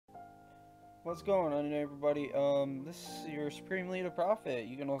What's going on, everybody? This is your Supreme Leader Prophet.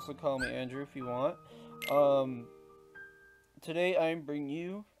 You can also call me Andrew if you want. Um, Today I'm bringing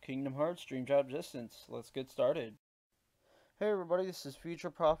you Kingdom Hearts Dream Drop Distance. Let's get started. Hey, everybody, this is Future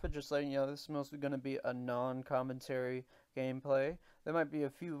Prophet. Just letting you know, this is mostly going to be a non-commentary gameplay. There might be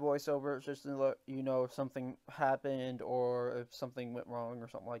a few voiceovers just to let you know if something happened or if something went wrong or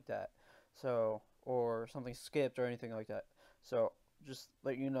something like that. So, or something skipped or anything like that. So, just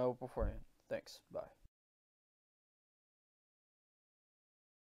let you know beforehand. Thanks. Bye.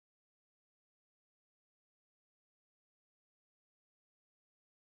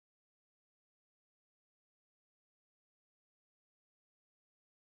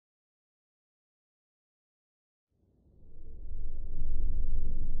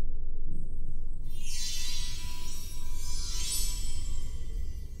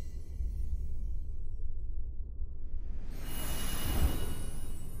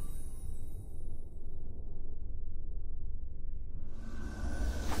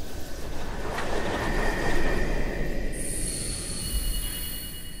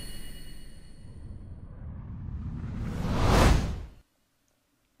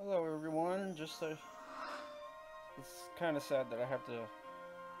 Hello, everyone. It's kind of sad that I have to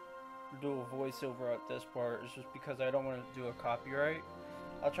do a voiceover at this part. It's just because I don't want to do a copyright.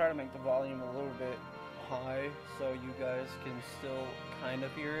 I'll try to make the volume a little bit high so you guys can still kind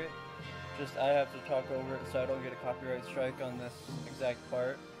of hear it. Just I have to talk over it so I don't get a copyright strike on this exact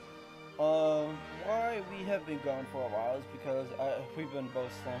part. Why we have been gone for a while is because we've been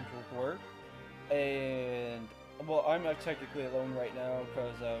both slumped with work, and well, I'm not technically alone right now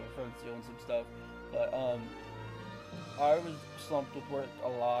because my friend's doing some stuff, but I was slumped with work a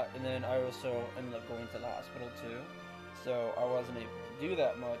lot, and then I also ended up going to the hospital too, so I wasn't able to do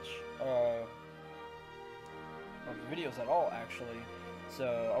that much of videos at all actually.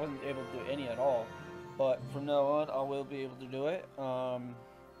 So I wasn't able to do any at all. But from now on, I will be able to do it.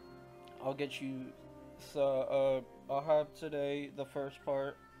 I'll get you. I'll have today the first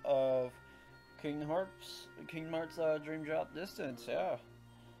part of Kingdom Hearts Dream Drop Distance. Yeah,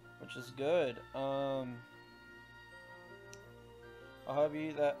 which is good. I'll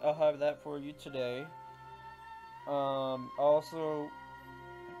have that for you today. I'll also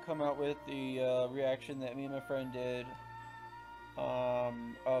come out with the reaction that me and my friend did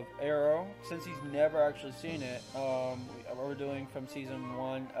of Arrow. Since he's never actually seen it, we're doing from season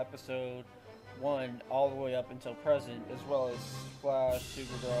 1, episode 1, all the way up until present, as well as Flash,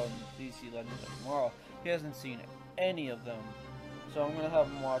 Supergirl, and DC Legends of Tomorrow. He hasn't seen any of them, so I'm gonna have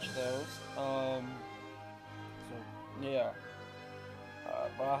him watch those. So yeah,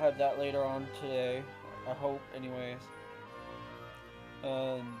 but I'll have that later on today. I hope, anyways.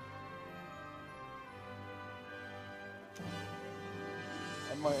 Um,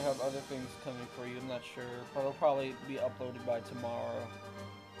 I might have other things coming for you. I'm not sure, but it'll probably be uploaded by tomorrow.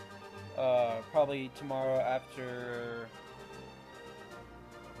 Probably tomorrow after.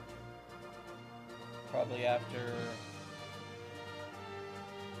 Probably after.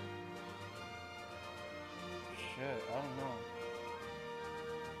 Shit, I don't know.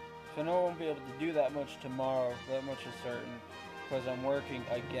 So I know I won't be able to do that much tomorrow. That much is certain, because I'm working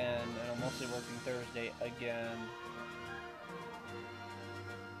again, and I'm mostly working Thursday again.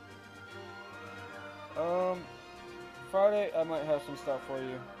 Um, Friday I might have some stuff for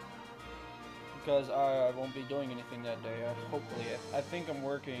you because I won't be doing anything that day. Hopefully, I think I'm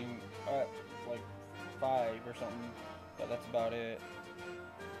working at like 5 or something, but that's about it.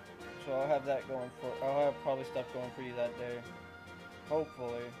 So I'll have that going for. I'll have probably stuff going for you that day.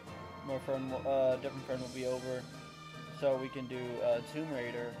 Hopefully, my friend, different friend will be over, so we can do Tomb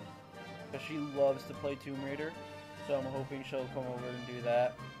Raider. Cause she loves to play Tomb Raider, so I'm hoping she'll come over and do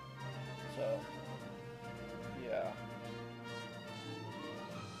that. So yeah.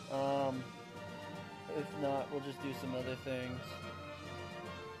 Um, if not, we'll just do some other things.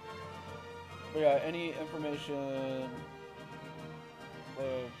 But yeah, any information uh,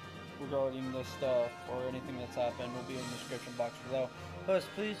 regarding this stuff or anything that's happened will be in the description box below. Plus,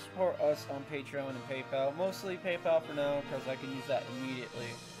 please support us on Patreon and PayPal. Mostly PayPal for now because I can use that immediately.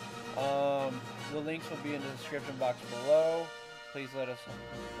 The links will be in the description box below. Please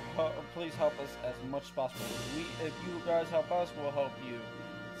please help us as much as possible. If you guys help us, we'll help you.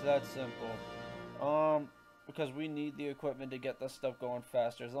 It's that simple. Because we need the equipment to get this stuff going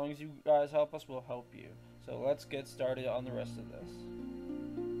faster. As long as you guys help us, we'll help you. So let's get started on the rest of this.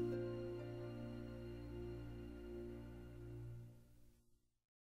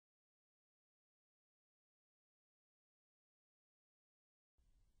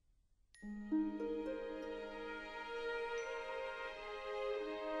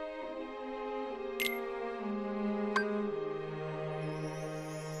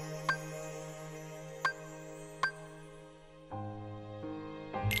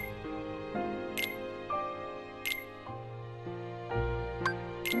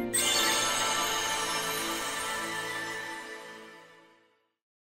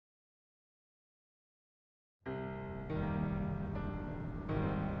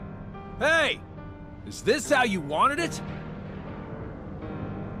 Is this how you wanted it?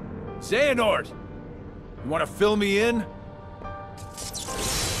 Xehanort! You want to fill me in?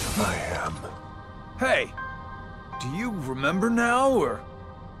 I am. Hey! Do you remember now, or...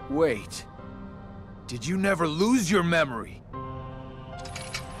 Wait. Did you never lose your memory?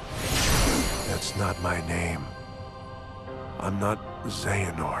 That's not my name. I'm not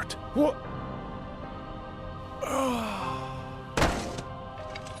Xehanort. What?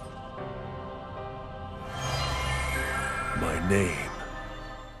 My name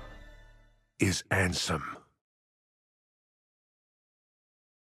is Ansem.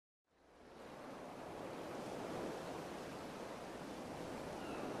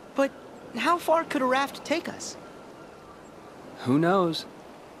 But how far could a raft take us? Who knows?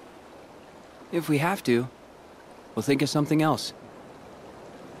 If we have to, we'll think of something else.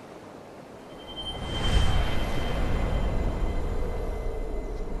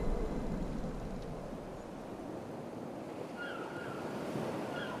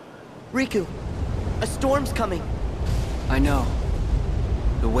 Riku, a storm's coming. I know.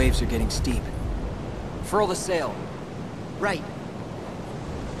 The waves are getting steep. Furl the sail. Right.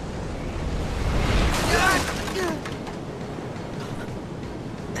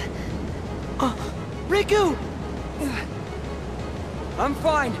 Riku! I'm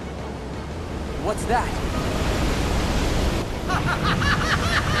fine. What's that?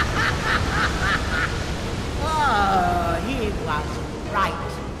 Oh, he was right.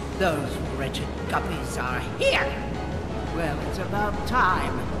 Those wretched guppies are here. Well, it's about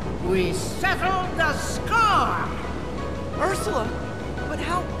time we settled the score. Ursula! But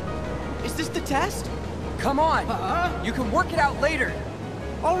how... Is this the test? Come on! Huh? You can work it out later!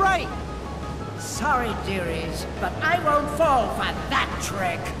 All right! Sorry, dearies, but I won't fall for that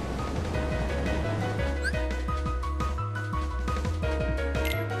trick.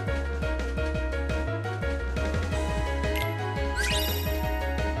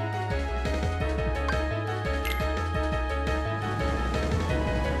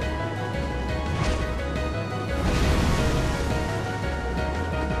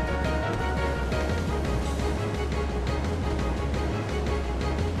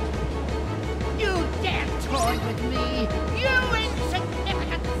 You dare toy with me, you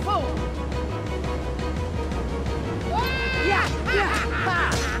insignificant fool! Yeah!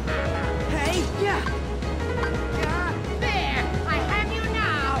 Hey! Yeah! There, I have you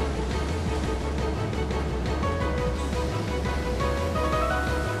now!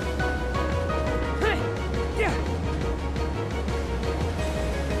 Yeah!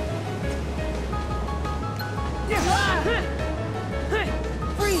 Yeah!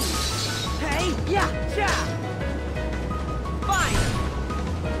 Freeze! Hey! Yeah! Yeah! Fire!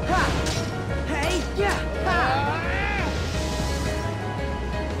 Ha! Hey! Yeah! Ha!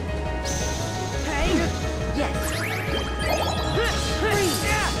 Hey! Yes! Freeze!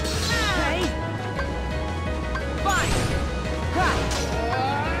 Hey! Fire! Ha!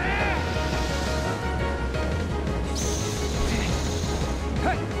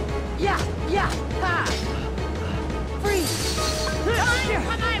 Yeah! Yeah! Ha! Freeze! Time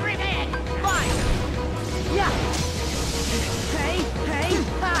for my revenge! Fire! Yeah!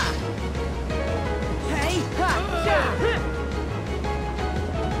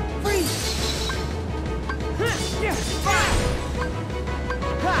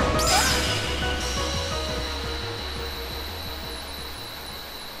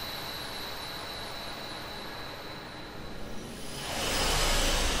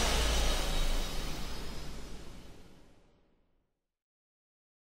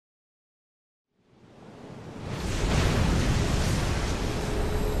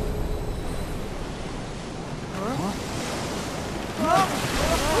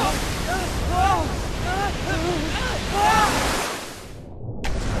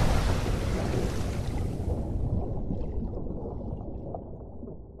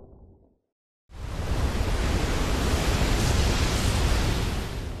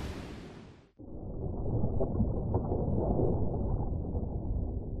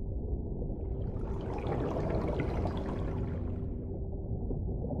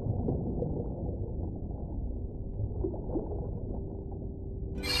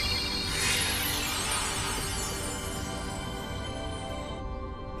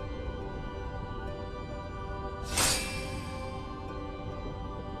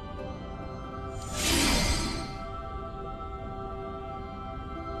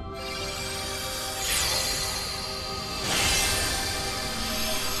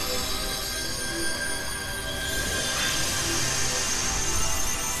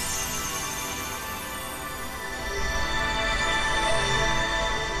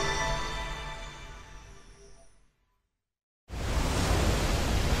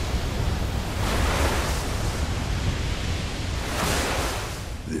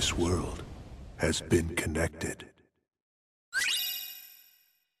 this world has been connected.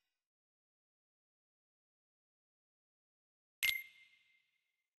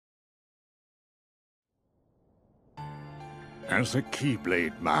 As a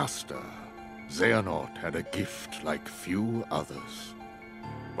Keyblade master, Xehanort had a gift like few others.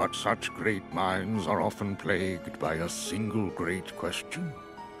 But such great minds are often plagued by a single great question.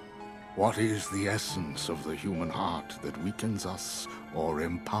 What is the essence of the human heart that weakens us or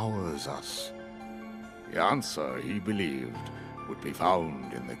empowers us? The answer, he believed, would be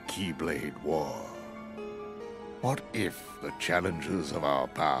found in the Keyblade War. What if the challenges of our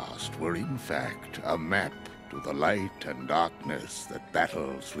past were in fact a map to the light and darkness that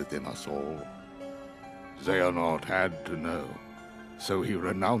battles within us all? Xehanort had to know, so he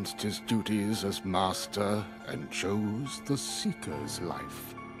renounced his duties as master and chose the Seeker's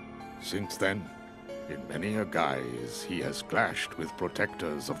life. Since then, in many a guise, he has clashed with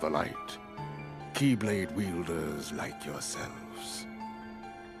protectors of the light, Keyblade wielders like yourselves.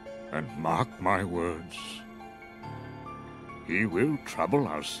 And mark my words, he will trouble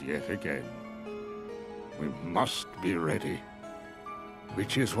us yet again. We must be ready.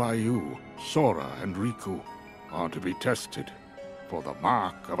 Which is why you, Sora and Riku, are to be tested for the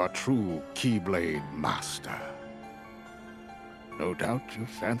mark of a true Keyblade master. No doubt you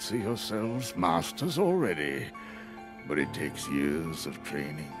fancy yourselves masters already, but it takes years of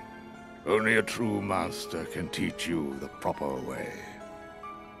training. Only a true master can teach you the proper way.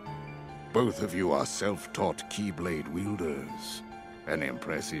 Both of you are self-taught Keyblade wielders, an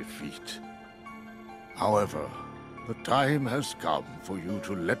impressive feat. However, the time has come for you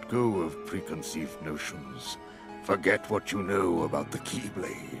to let go of preconceived notions, forget what you know about the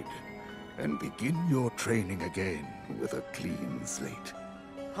Keyblade, and begin your training again with a clean slate.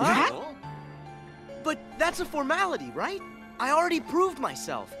 Huh? But that's a formality, right? I already proved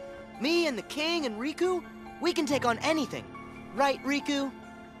myself. Me and the King and Riku, we can take on anything. Right, Riku?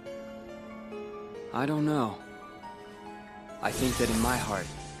 I don't know. I think that in my heart,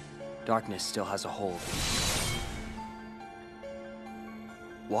 darkness still has a hold.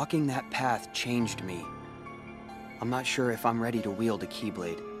 Walking that path changed me. I'm not sure if I'm ready to wield a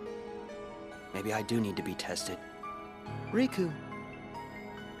Keyblade. Maybe I do need to be tested. Riku.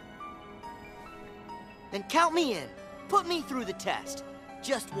 Then count me in. Put me through the test.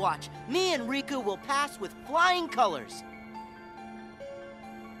 Just watch. Me and Riku will pass with flying colors.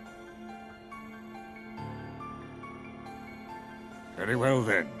 Very well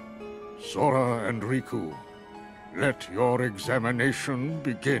then. Sora and Riku, let your examination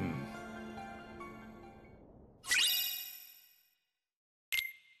begin.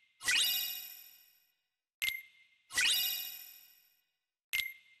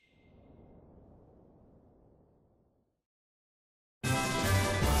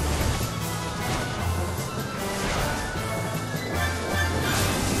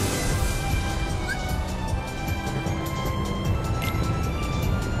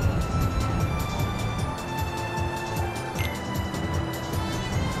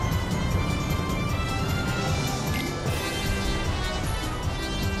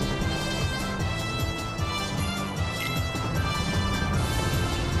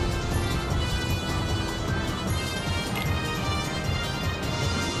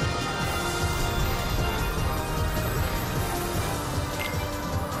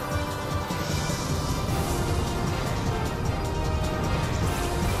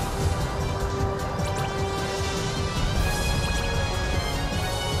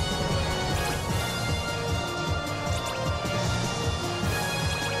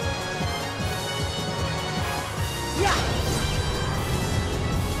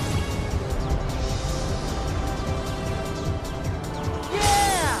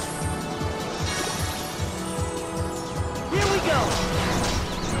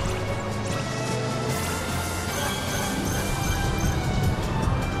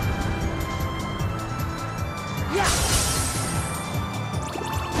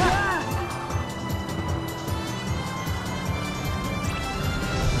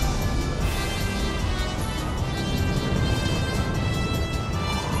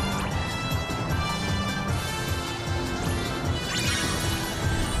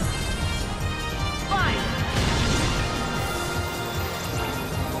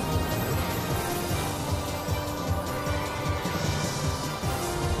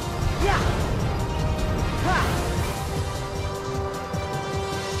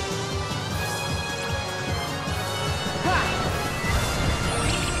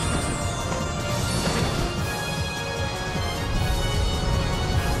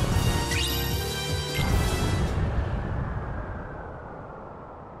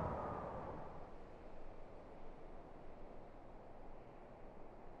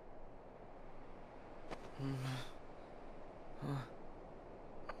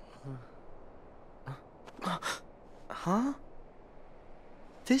 Huh?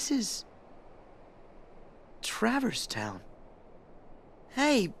 This is... Traverse Town.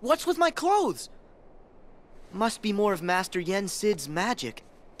 Hey, what's with my clothes? Must be more of Master Yen Sid's magic.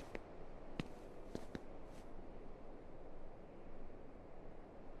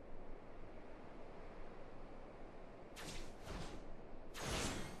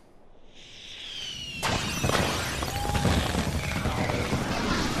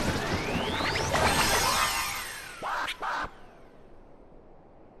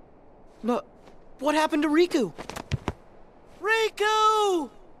 But what happened to Riku? Riku!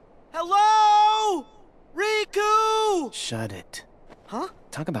 Hello? Riku! Shut it. Huh?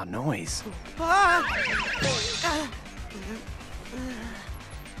 Talk about noise. Ah!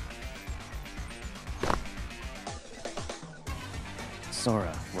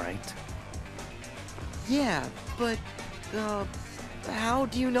 Sora, right? Yeah, but, how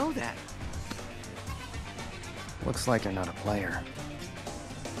do you know that? Looks like you're not a player.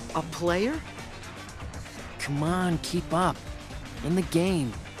 A player? Come on, keep up. In the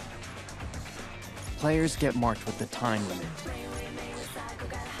game. Players get marked with the time limit.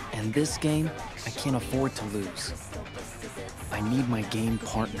 And this game, I can't afford to lose. I need my game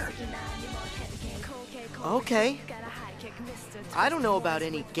partner. Okay. I don't know about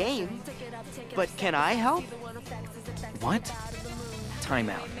any game, but can I help? What? Time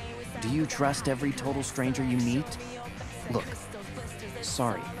out. Do you trust every total stranger you meet? Look,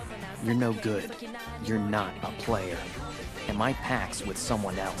 sorry, you're no good. You're not a player. And my pack's with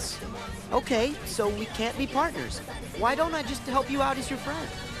someone else. Okay, so we can't be partners. Why don't I just help you out as your friend?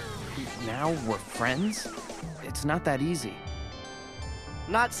 Now we're friends? It's not that easy.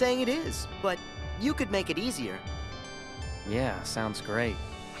 Not saying it is, but you could make it easier. Yeah, sounds great.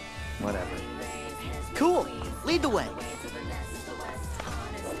 Whatever. Cool. Lead the way.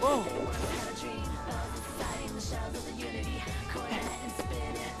 Whoa.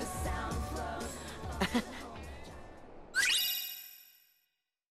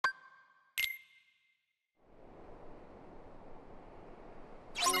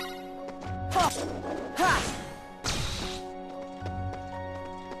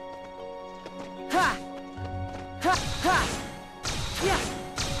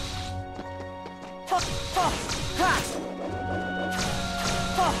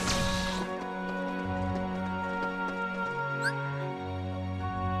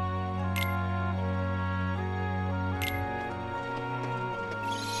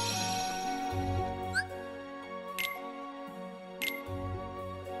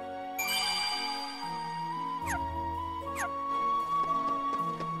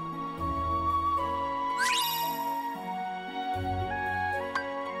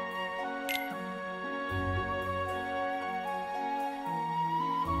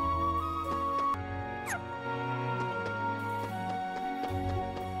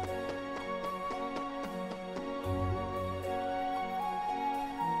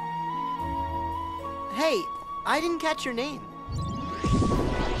 Hey, I didn't catch your name.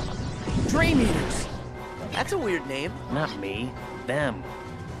 Dream Eaters! That's a weird name. Not me. Them.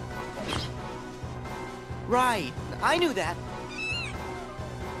 Right, I knew that.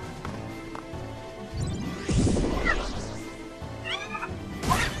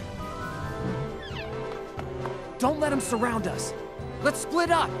 Don't let them surround us. Let's split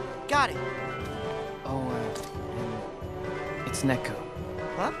up. Got it. Oh, it's Neku.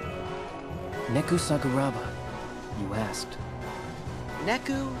 Huh? Neku Sakuraba. You asked.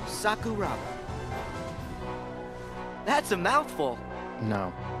 Neku Sakuraba. That's a mouthful.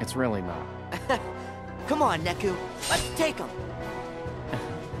 No, it's really not. Come on, Neku. Let's take him.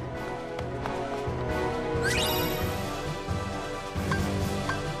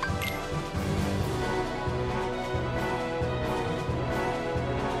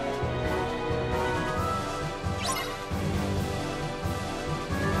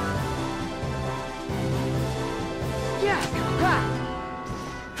 Yeah! Ha!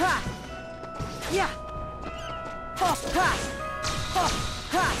 Ha! Yeah! Ha! Ha! Ha!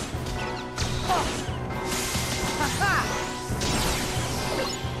 Ha! Ha! Ha! Ha!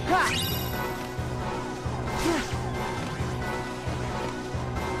 Ha! Yeah!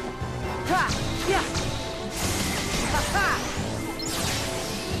 Ha! Yeah! Ha! Ha!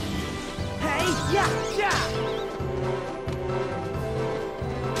 Hey! Yeah! Yeah!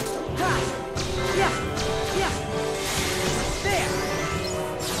 Ha! Yeah! Yeah! There!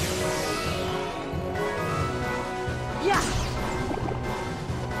 Yeah!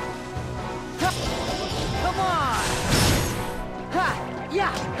 Ha! Come on! Ha!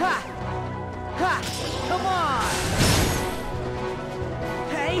 Yeah! Ha! Ha! Come on!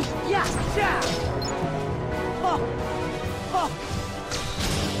 Hey!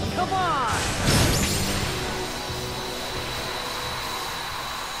 Come on!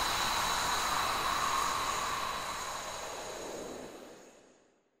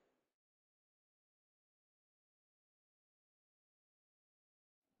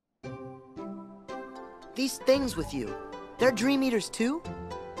 These things with you, they're Dream Eaters too?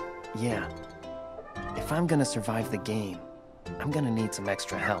 Yeah. If I'm gonna survive the game, I'm gonna need some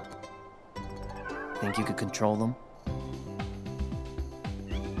extra help. Think you could control them?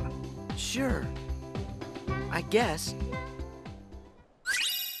 Sure. I guess.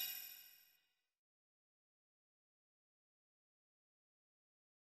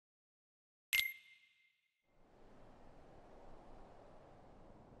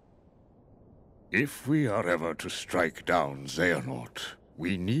 If we are ever to strike down Xehanort,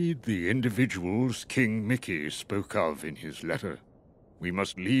 we need the individuals King Mickey spoke of in his letter. We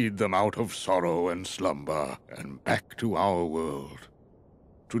must lead them out of sorrow and slumber and back to our world.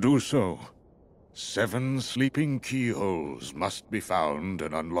 To do so, 7 sleeping keyholes must be found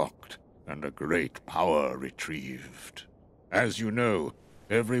and unlocked, and a great power retrieved. As you know,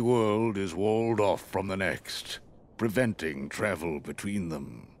 every world is walled off from the next, preventing travel between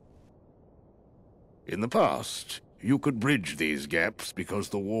them. In the past, you could bridge these gaps because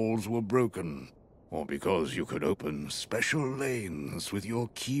the walls were broken, or because you could open special lanes with your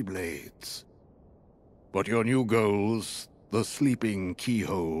keyblades. But your new goals, the sleeping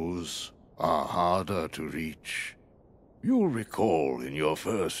keyholes, are harder to reach. You'll recall in your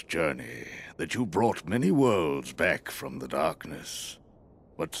first journey that you brought many worlds back from the darkness,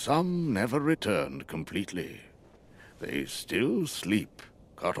 but some never returned completely. They still sleep,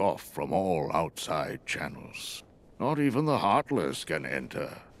 cut off from all outside channels. Not even the Heartless can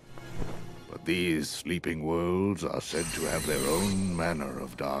enter. But these sleeping worlds are said to have their own manner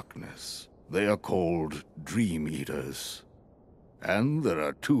of darkness. They are called Dream Eaters. And there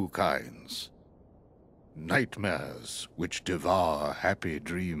are 2 kinds. Nightmares, which devour happy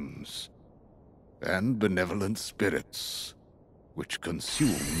dreams. And benevolent spirits, which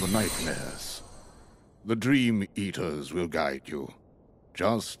consume the nightmares. The Dream Eaters will guide you,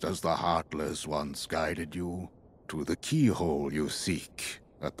 just as the Heartless once guided you, to the keyhole you seek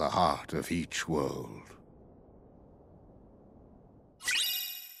at the heart of each world.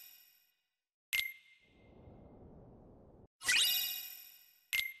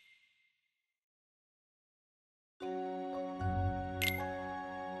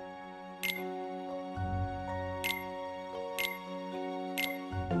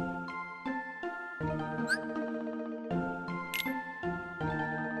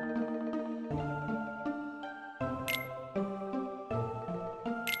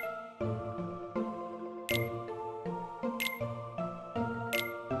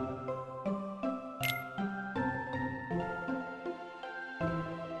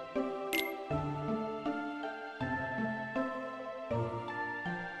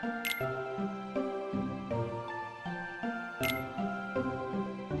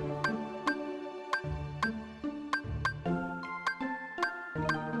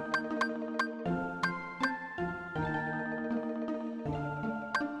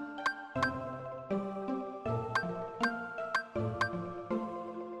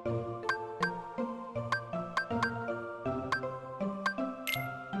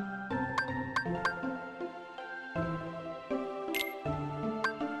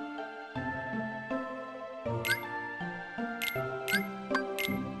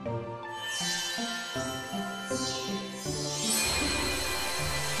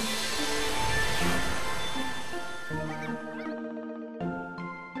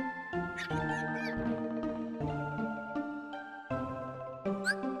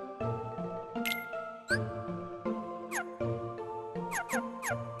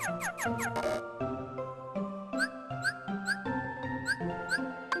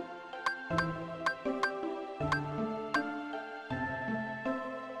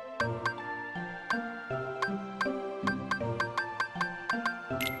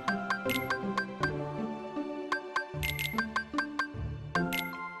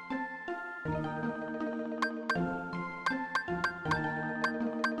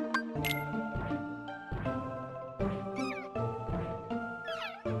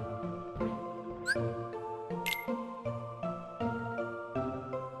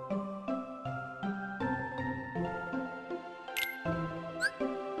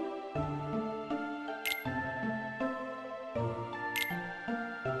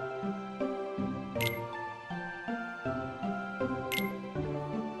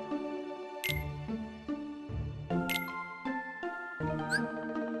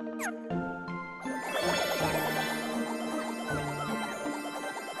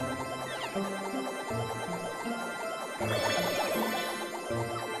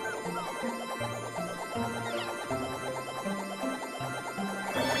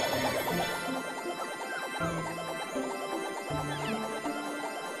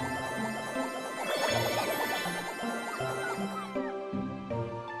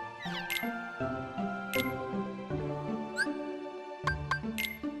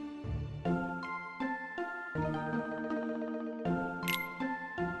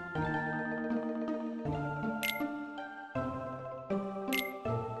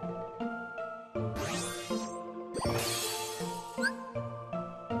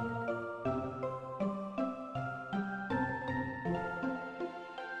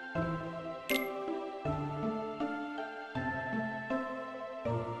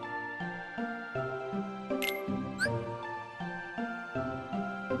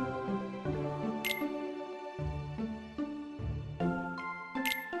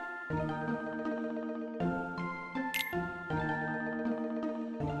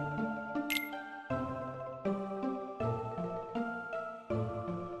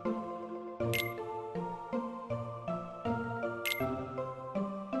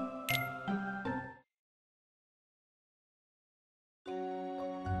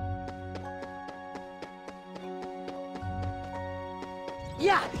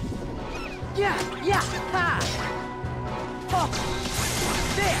 Yeah! Yeah! Yeah! Ha! Oh!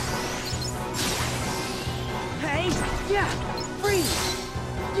 There! Hey! Yeah! Freeze!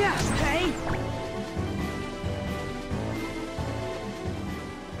 Yeah! Hey!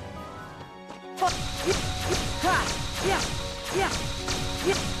 Oh! Yeah! Ha! Yeah! Yeah!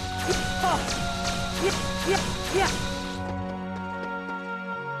 Yeah! Oh! Yeah! Yeah! Yeah!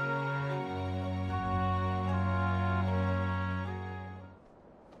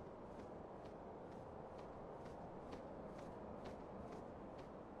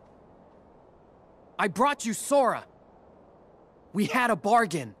 I brought you Sora! We had a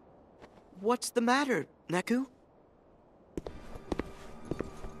bargain. What's the matter, Neku?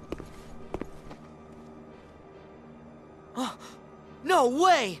 Oh, no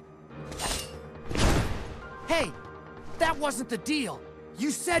way! Hey! That wasn't the deal! You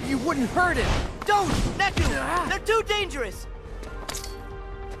said you wouldn't hurt him! Don't! Neku! They're too dangerous!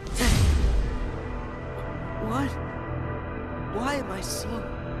 What? Why am I so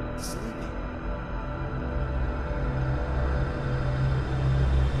sleepy?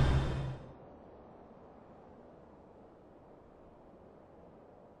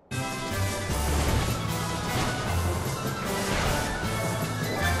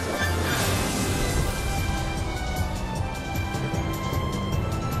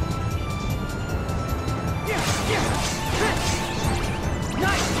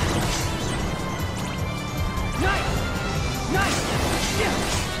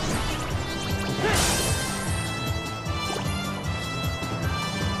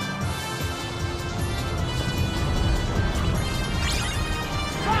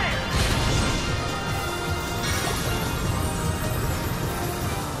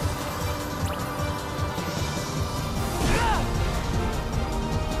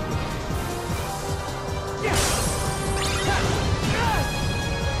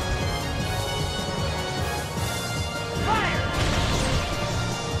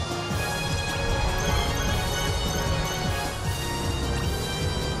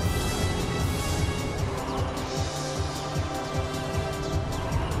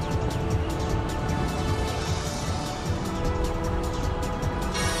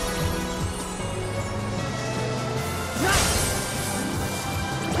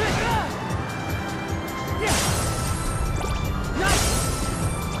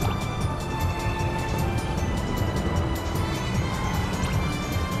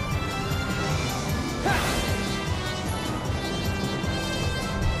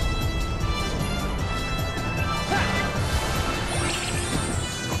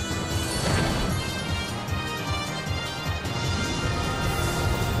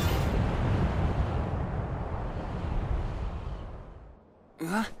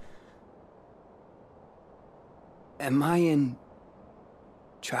 Am I in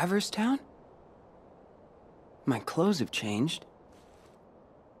Traverse Town? My clothes have changed.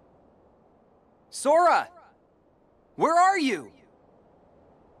 Sora! Where are you?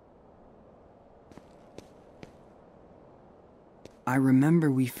 I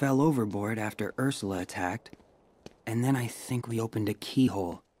remember we fell overboard after Ursula attacked, and then I think we opened a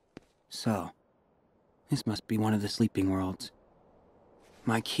keyhole. So, this must be one of the sleeping worlds.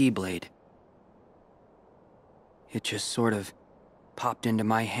 My Keyblade. It just sort of popped into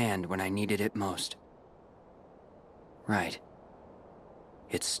my hand when I needed it most. Right.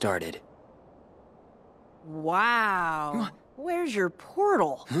 It started. Wow. Where's your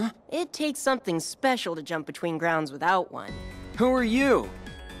portal? Huh? It takes something special to jump between grounds without one. Who are you?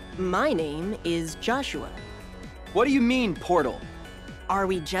 My name is Joshua. What do you mean, portal? Are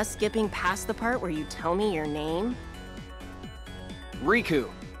we just skipping past the part where you tell me your name? Riku.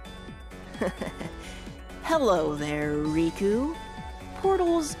 Hello there, Riku.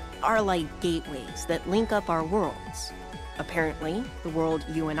 Portals are like gateways that link up our worlds. Apparently, the world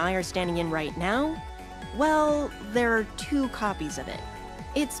you and I are standing in right now, well, there are 2 copies of it.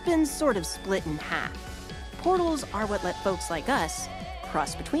 It's been sort of split in half. Portals are what let folks like us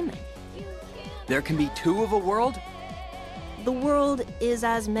cross between them. There can be 2 of a world? The world is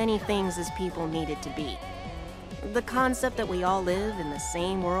as many things as people need it to be. The concept that we all live in the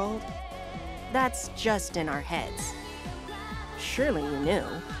same world, that's just in our heads. Surely you knew.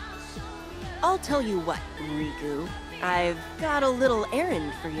 I'll tell you what, Riku. I've got a little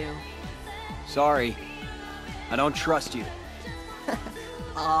errand for you. Sorry. I don't trust you.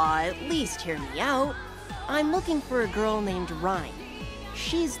 Aw, at least hear me out. I'm looking for a girl named Rhyme.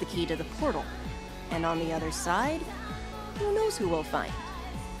 She's the key to the portal. And on the other side, who knows who we'll find?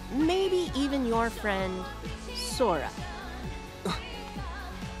 Maybe even your friend, Sora.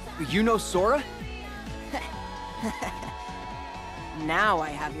 You know Sora? Now I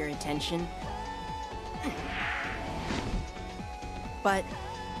have your attention. But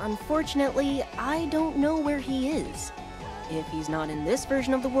unfortunately, I don't know where he is. If he's not in this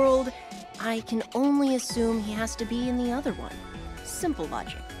version of the world, I can only assume he has to be in the other one. Simple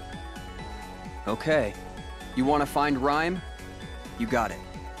logic. Okay. You want to find Rhyme? You got it.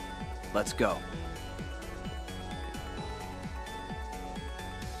 Let's go.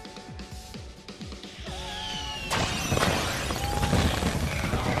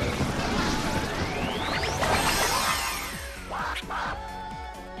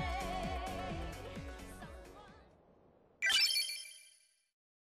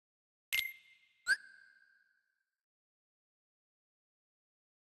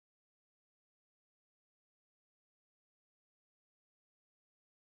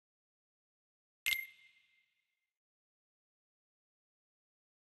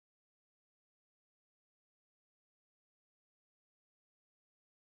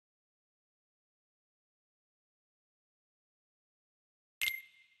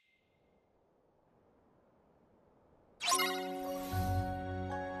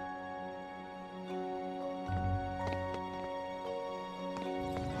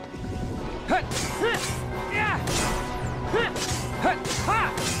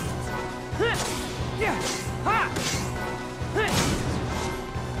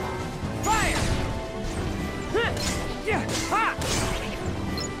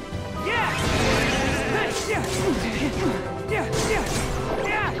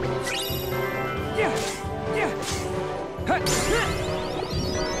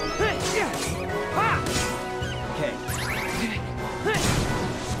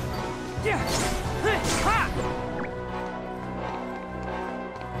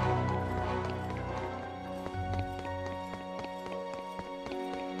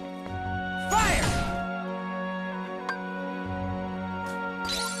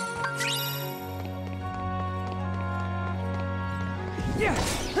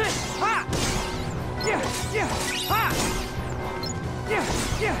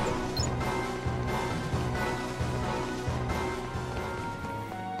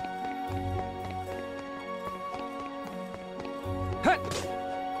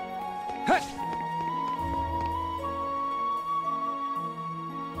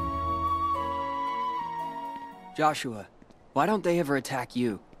 Joshua, why don't they ever attack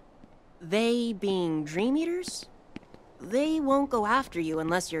you? They being Dream Eaters? They won't go after you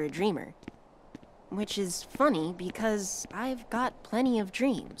unless you're a dreamer. Which is funny because I've got plenty of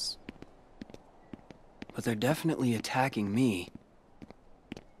dreams. But they're definitely attacking me.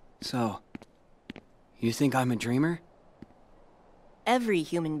 So, you think I'm a dreamer? Every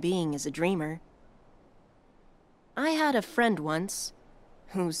human being is a dreamer. I had a friend once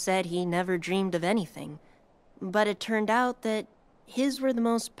who said he never dreamed of anything, but it turned out that his were the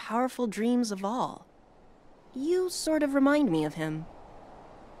most powerful dreams of all. You sort of remind me of him.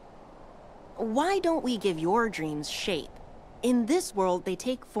 Why don't we give your dreams shape? In this world, they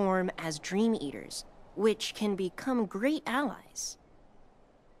take form as Dream Eaters, which can become great allies.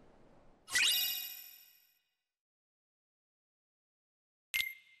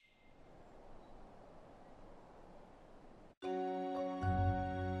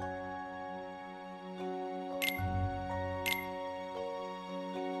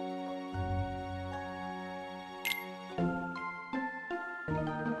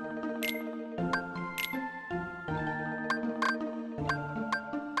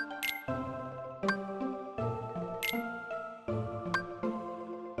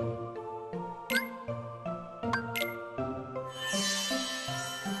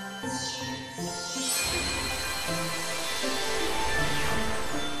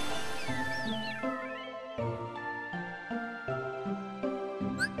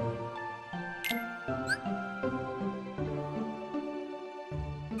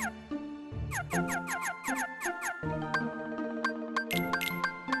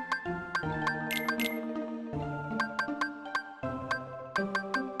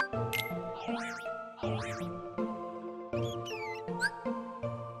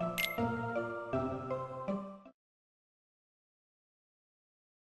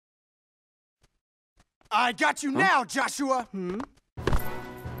 I got you now, Joshua!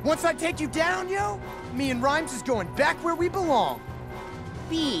 Once I take you down, yo, me and Rhymes is going back where we belong.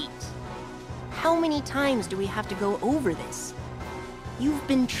 Beat. How many times do we have to go over this? You've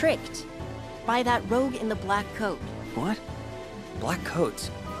been tricked by that rogue in the black coat. What? Black coats?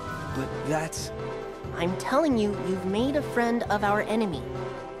 But that's... I'm telling you, you've made a friend of our enemy.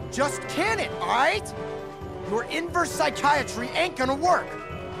 Just can it, alright? Your inverse psychiatry ain't gonna work.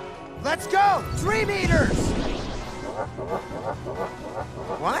 Let's go! 3 meters!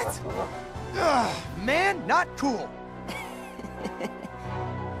 What? Ugh, man, not cool.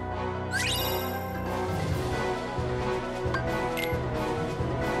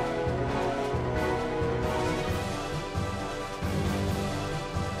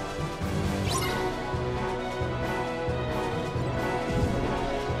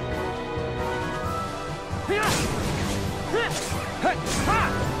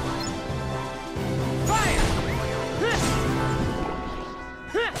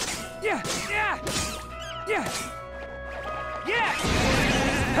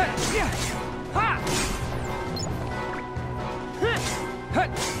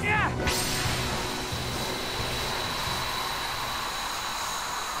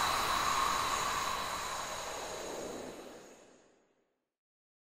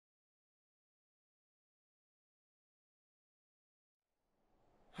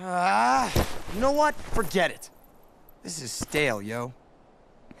 You know what? Forget it. This is stale, yo.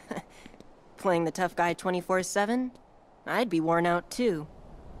 Playing the tough guy 24/7? I'd be worn out too.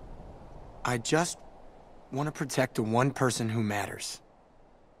 I just want to protect the one person who matters.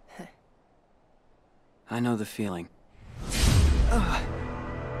 I know the feeling.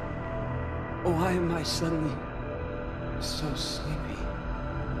 Why am I suddenly so sleepy?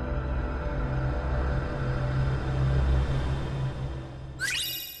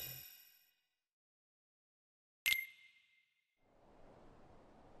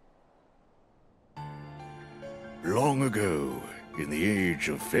 Long ago, in the age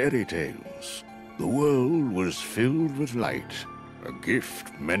of fairy tales, the world was filled with light, a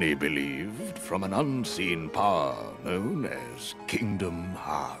gift many believed from an unseen power known as Kingdom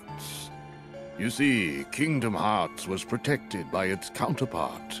Hearts. You see, Kingdom Hearts was protected by its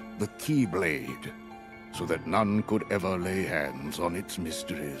counterpart, the Keyblade, so that none could ever lay hands on its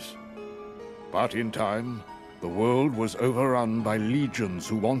mysteries. But in time, the world was overrun by legions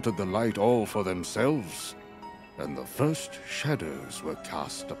who wanted the light all for themselves, and the first shadows were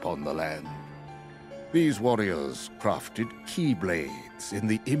cast upon the land. These warriors crafted Keyblades in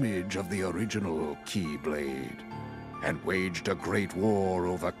the image of the original Keyblade, and waged a great war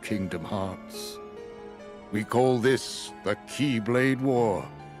over Kingdom Hearts. We call this the Keyblade War.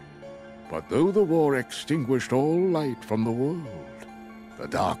 But though the war extinguished all light from the world, the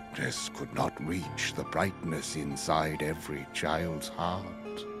darkness could not reach the brightness inside every child's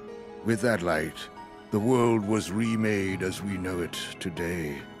heart. With that light, the world was remade as we know it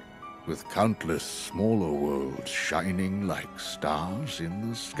today, with countless smaller worlds shining like stars in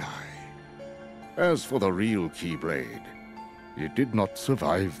the sky. As for the real Keyblade, it did not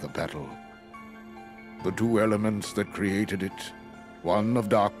survive the battle. The two elements that created it, one of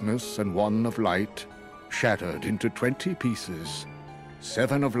darkness and one of light, shattered into 20 pieces,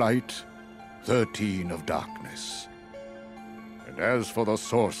 7 of light, 13 of darkness. And as for the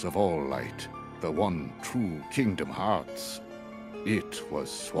source of all light, the one true Kingdom Hearts, it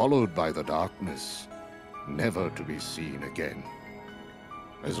was swallowed by the darkness, never to be seen again.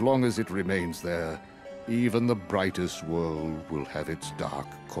 As long as it remains there, even the brightest world will have its dark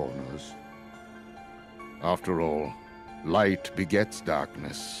corners. After all, light begets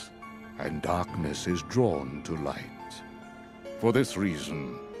darkness, and darkness is drawn to light. For this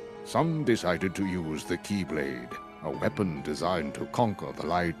reason, some decided to use the Keyblade, a weapon designed to conquer the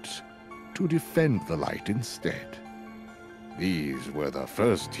light, to defend the light instead. These were the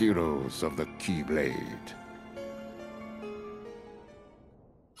first heroes of the Keyblade.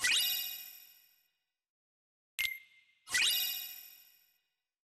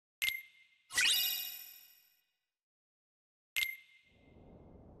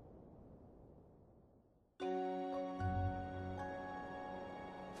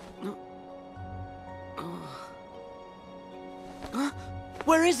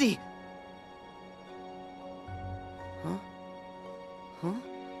 Where is he?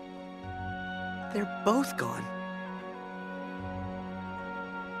 both gone.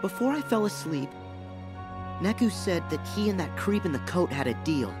 Before I fell asleep, Neku said that he and that creep in the coat had a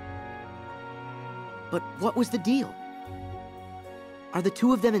deal. But what was the deal? Are the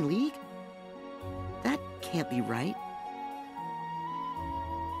two of them in league? That can't be right.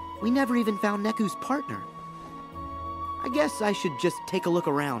 We never even found Neku's partner. I guess I should just take a look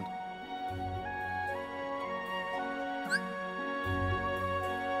around.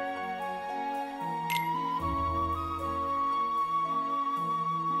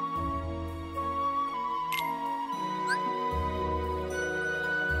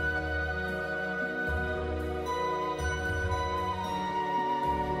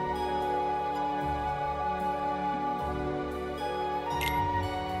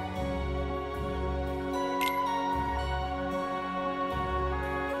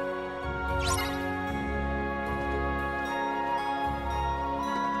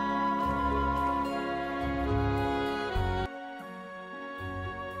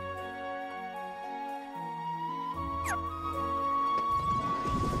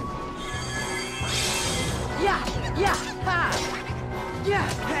 Yeah, ha! Yeah,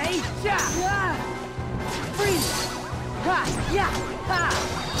 hey, yeah! Freeze! Ha, yeah, ha!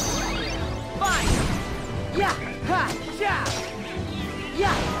 Fine! Yeah, ha, yeah!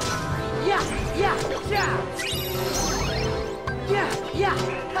 Yeah, yeah, yeah, yeah! Yeah,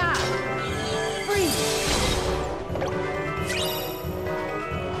 ha! Freeze!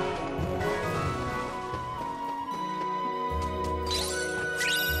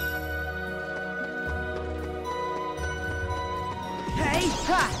 Hey,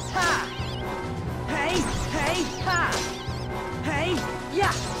 ha, ha! Hey, hey, ha! Hey,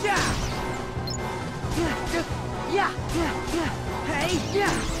 yeah, yeah! Yeah, yeah, yeah, yeah! Hey,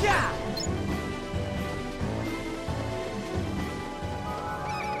 yeah, yeah!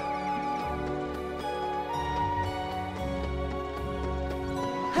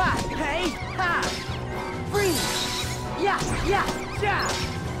 Ha, hey, ha! Freeze! Yeah, yeah, yeah!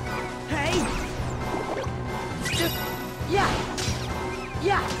 Hey! Yeah!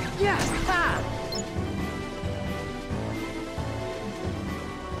 Yeah, yeah, ha!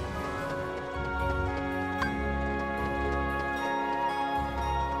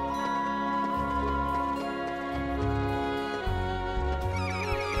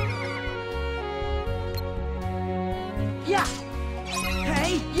 Yeah!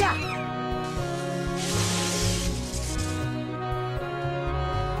 Hey, yeah!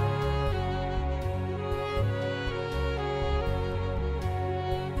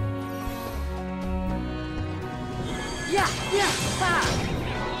 Yeah, yeah, ha!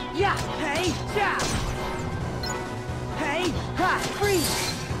 Yeah, hey, yeah! Hey, ha, freeze!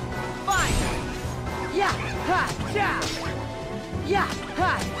 Fine! Yeah, ha, yeah! Yeah,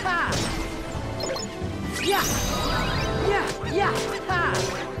 ha, ha! Yeah! Yeah, yeah, ha!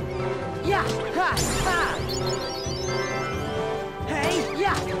 Yeah, ha, ha! Hey,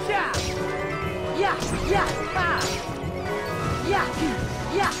 yeah, yeah! Yeah, yeah, ha! Yeah,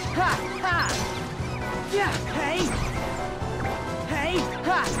 yeah, ha, ha! Yeah, hey! Hey,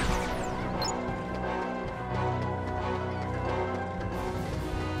 ha!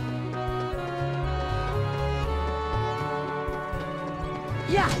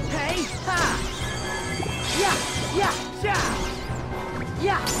 Yeah, hey, ha! Yeah, yeah, yeah!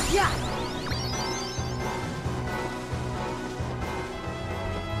 Yeah, yeah!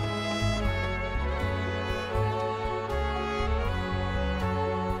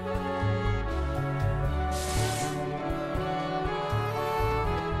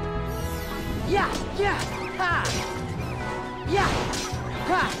 Yeah, yeah, ha! Yeah,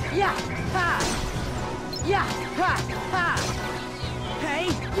 ha, yeah, ha! Yeah, ha, ha! Hey,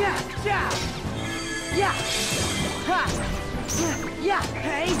 yeah, yeah! Yeah, ha! Yeah,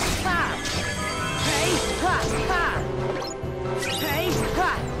 hey, ha! Hey, ha, ha! Hey,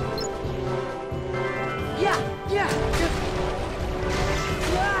 ha! Yeah, yeah!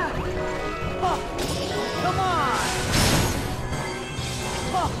 Yeah! Oh, come on!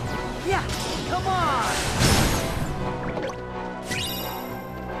 Oh, yeah! Come on!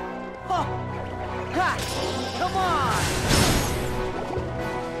 Oh! Ha! Come on!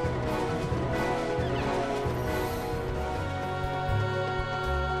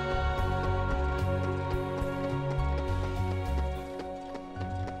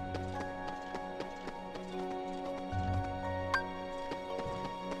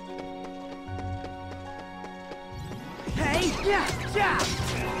 Hey! Yeah! Yeah!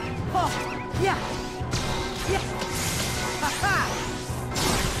 Oh! Yeah! Yeah! Ha-ha!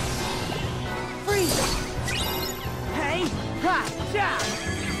 Freeze! Hey! Ha! Yeah!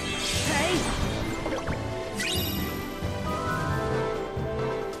 Hey!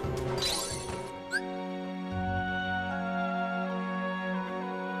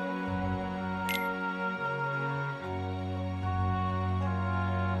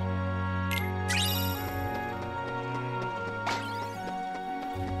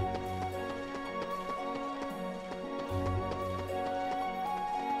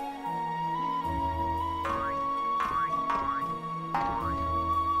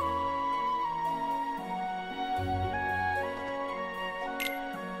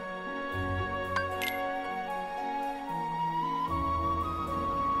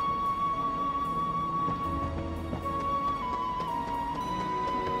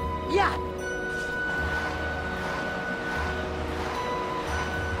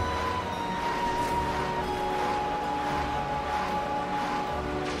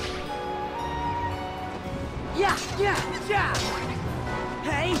 Yeah, yeah, yeah.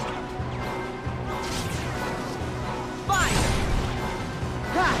 Hey. Fire.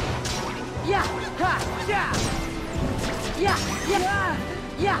 Ha. Yeah, ha, yeah. Yeah, yeah,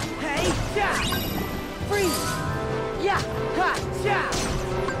 yeah. Hey, yeah. Freeze. Yeah, ha, yeah.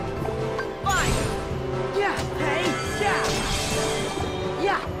 Fire. Yeah, hey, yeah.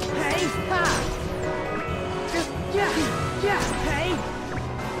 Yeah, hey, ha. Yeah, yeah, hey.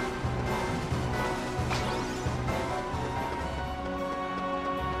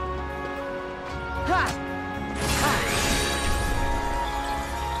 Ha! Ha!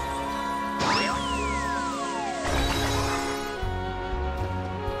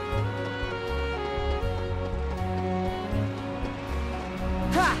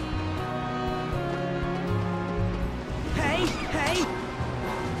 Ha! Hey, hey!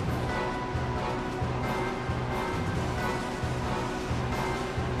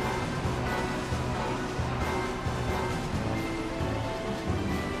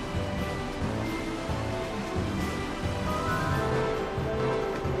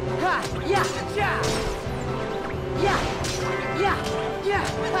 Ha! Yeah! Yeah! Yeah! Yeah! Yeah!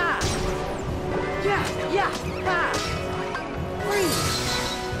 Ha! Yeah! Yeah! Ha! Freeze!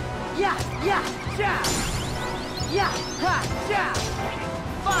 Yeah! Yeah! Yeah! Yeah! Ha! Yeah!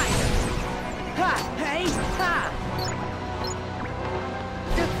 Fire! Ha! Hey! Ha!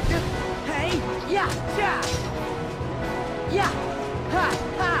 Hey! Yeah! Yeah! Yeah! Ha!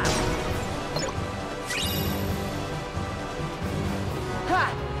 Ha! Ha!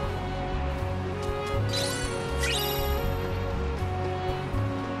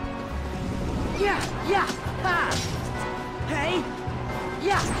 Yeah, yeah, ha! Hey!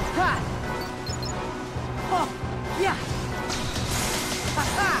 Yeah, ha! Oh, yeah! Ha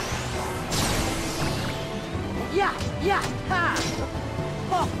ha! Yeah, yeah, ha!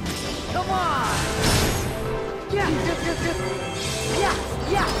 Oh, come on! Yeah, yeah,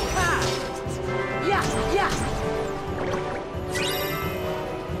 yeah, ha! Yeah, yeah!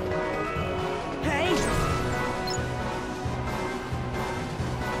 Hey!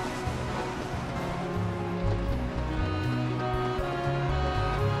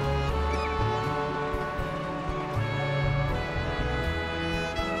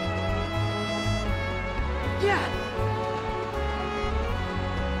 Yeah!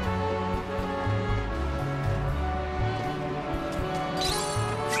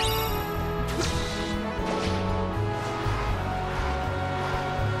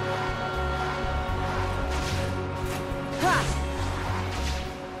 Ha!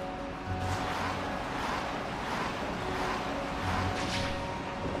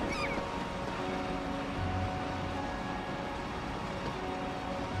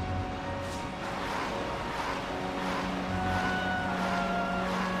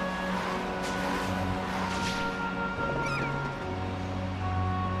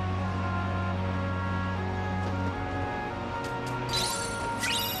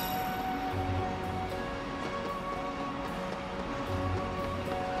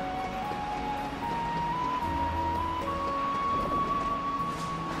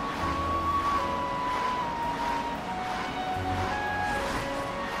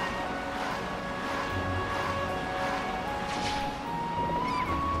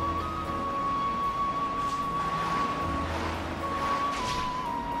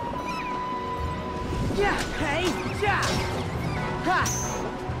 Yeah, hey, yeah! Ha!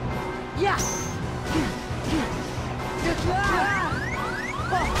 Yeah!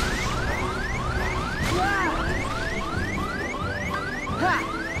 Ha!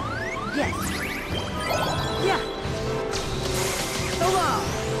 Yes! Yeah! Come on!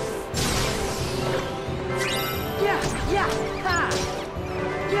 Yeah, yeah, ha!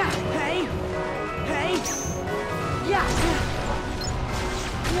 Yeah, hey! Hey! Yeah!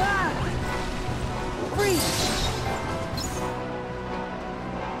 Yeah! Freeze!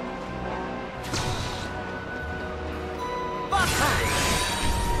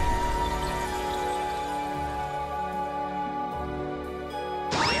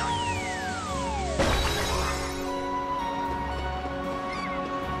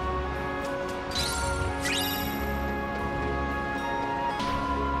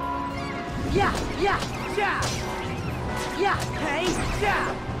 Yeah, yeah, yeah! Yeah, hey,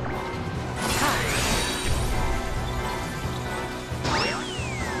 yeah! Ha!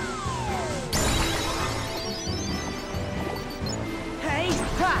 Hey,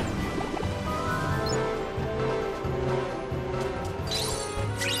 ha!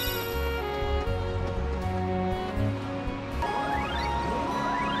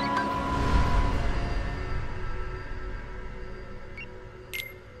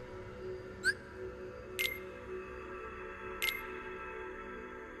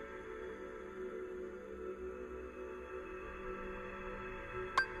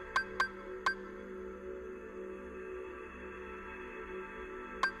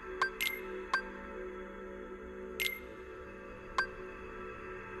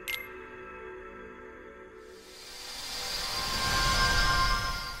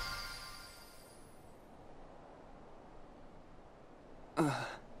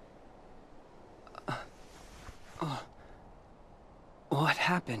 What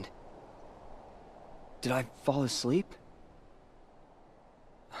happened? Did I fall asleep?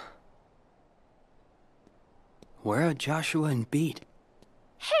 Where are Joshua and Beat?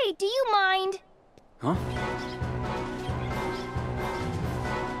 Hey, do you mind? Huh?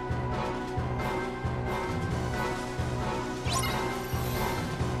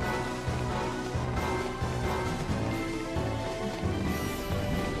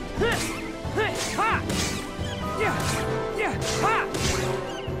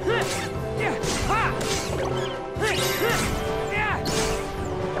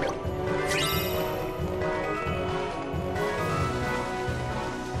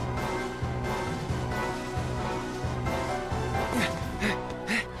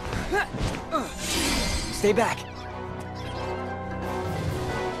 Stay back.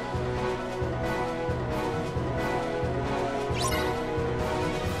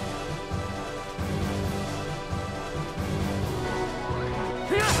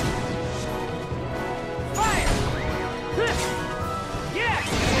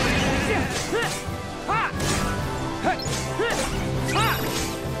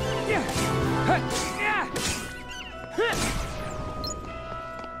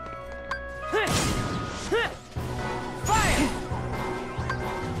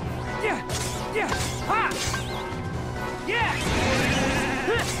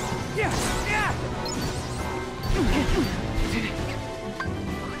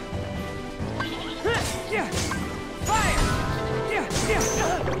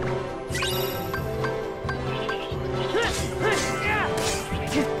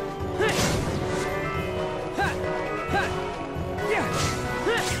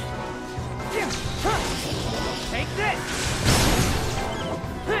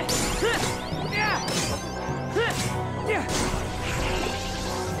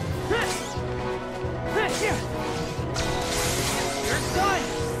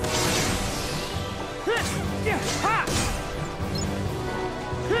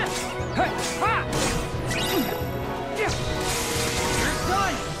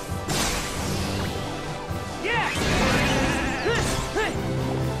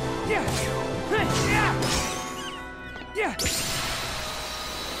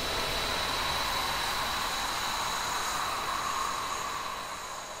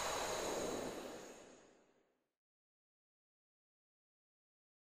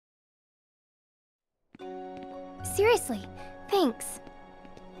 Seriously, thanks.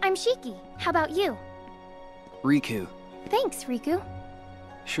 I'm Shiki. How about you? Riku. Thanks, Riku.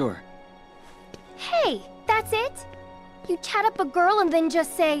 Sure. Hey, that's it? You chat up a girl and then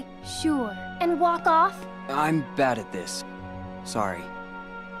just say, sure, and walk off? I'm bad at this. Sorry.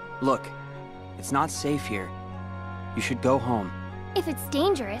 Look, it's not safe here. You should go home. If it's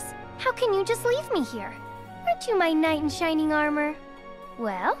dangerous, how can you just leave me here? Aren't you my knight in shining armor?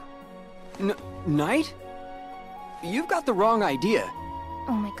 Well? Knight? You've got the wrong idea.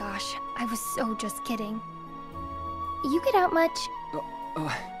 Oh my gosh, I was so just kidding. You get out much?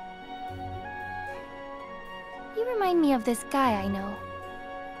 You remind me of this guy I know.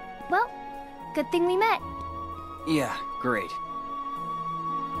 Well, good thing we met. Yeah, great.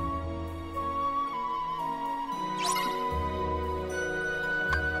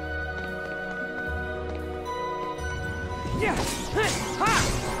 Yeah! Ha!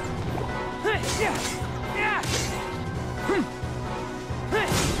 Yeah! Yeah!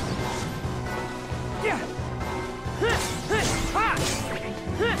 Yeah! Ha!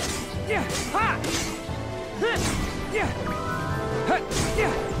 Yeah! Ha! Yeah!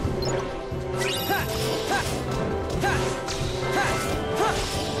 Yeah!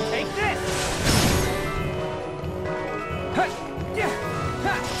 Take this! Yeah!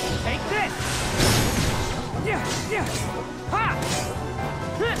 Take this! Yeah! Yeah! Ha!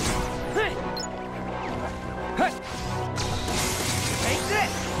 Take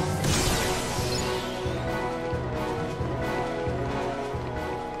this!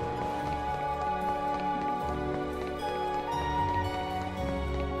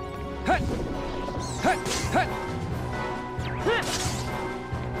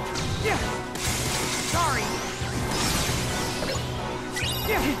 Yeah! Sorry!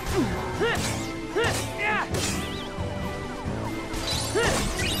 Yeah! Yeah!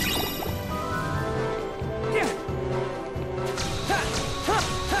 Yeah!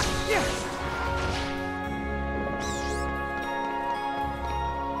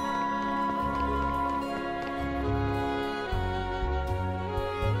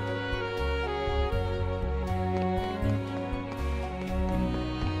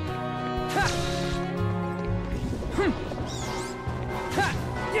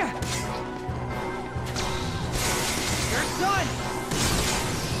 Yeah! You're done!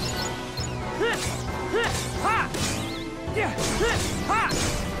 Yeah!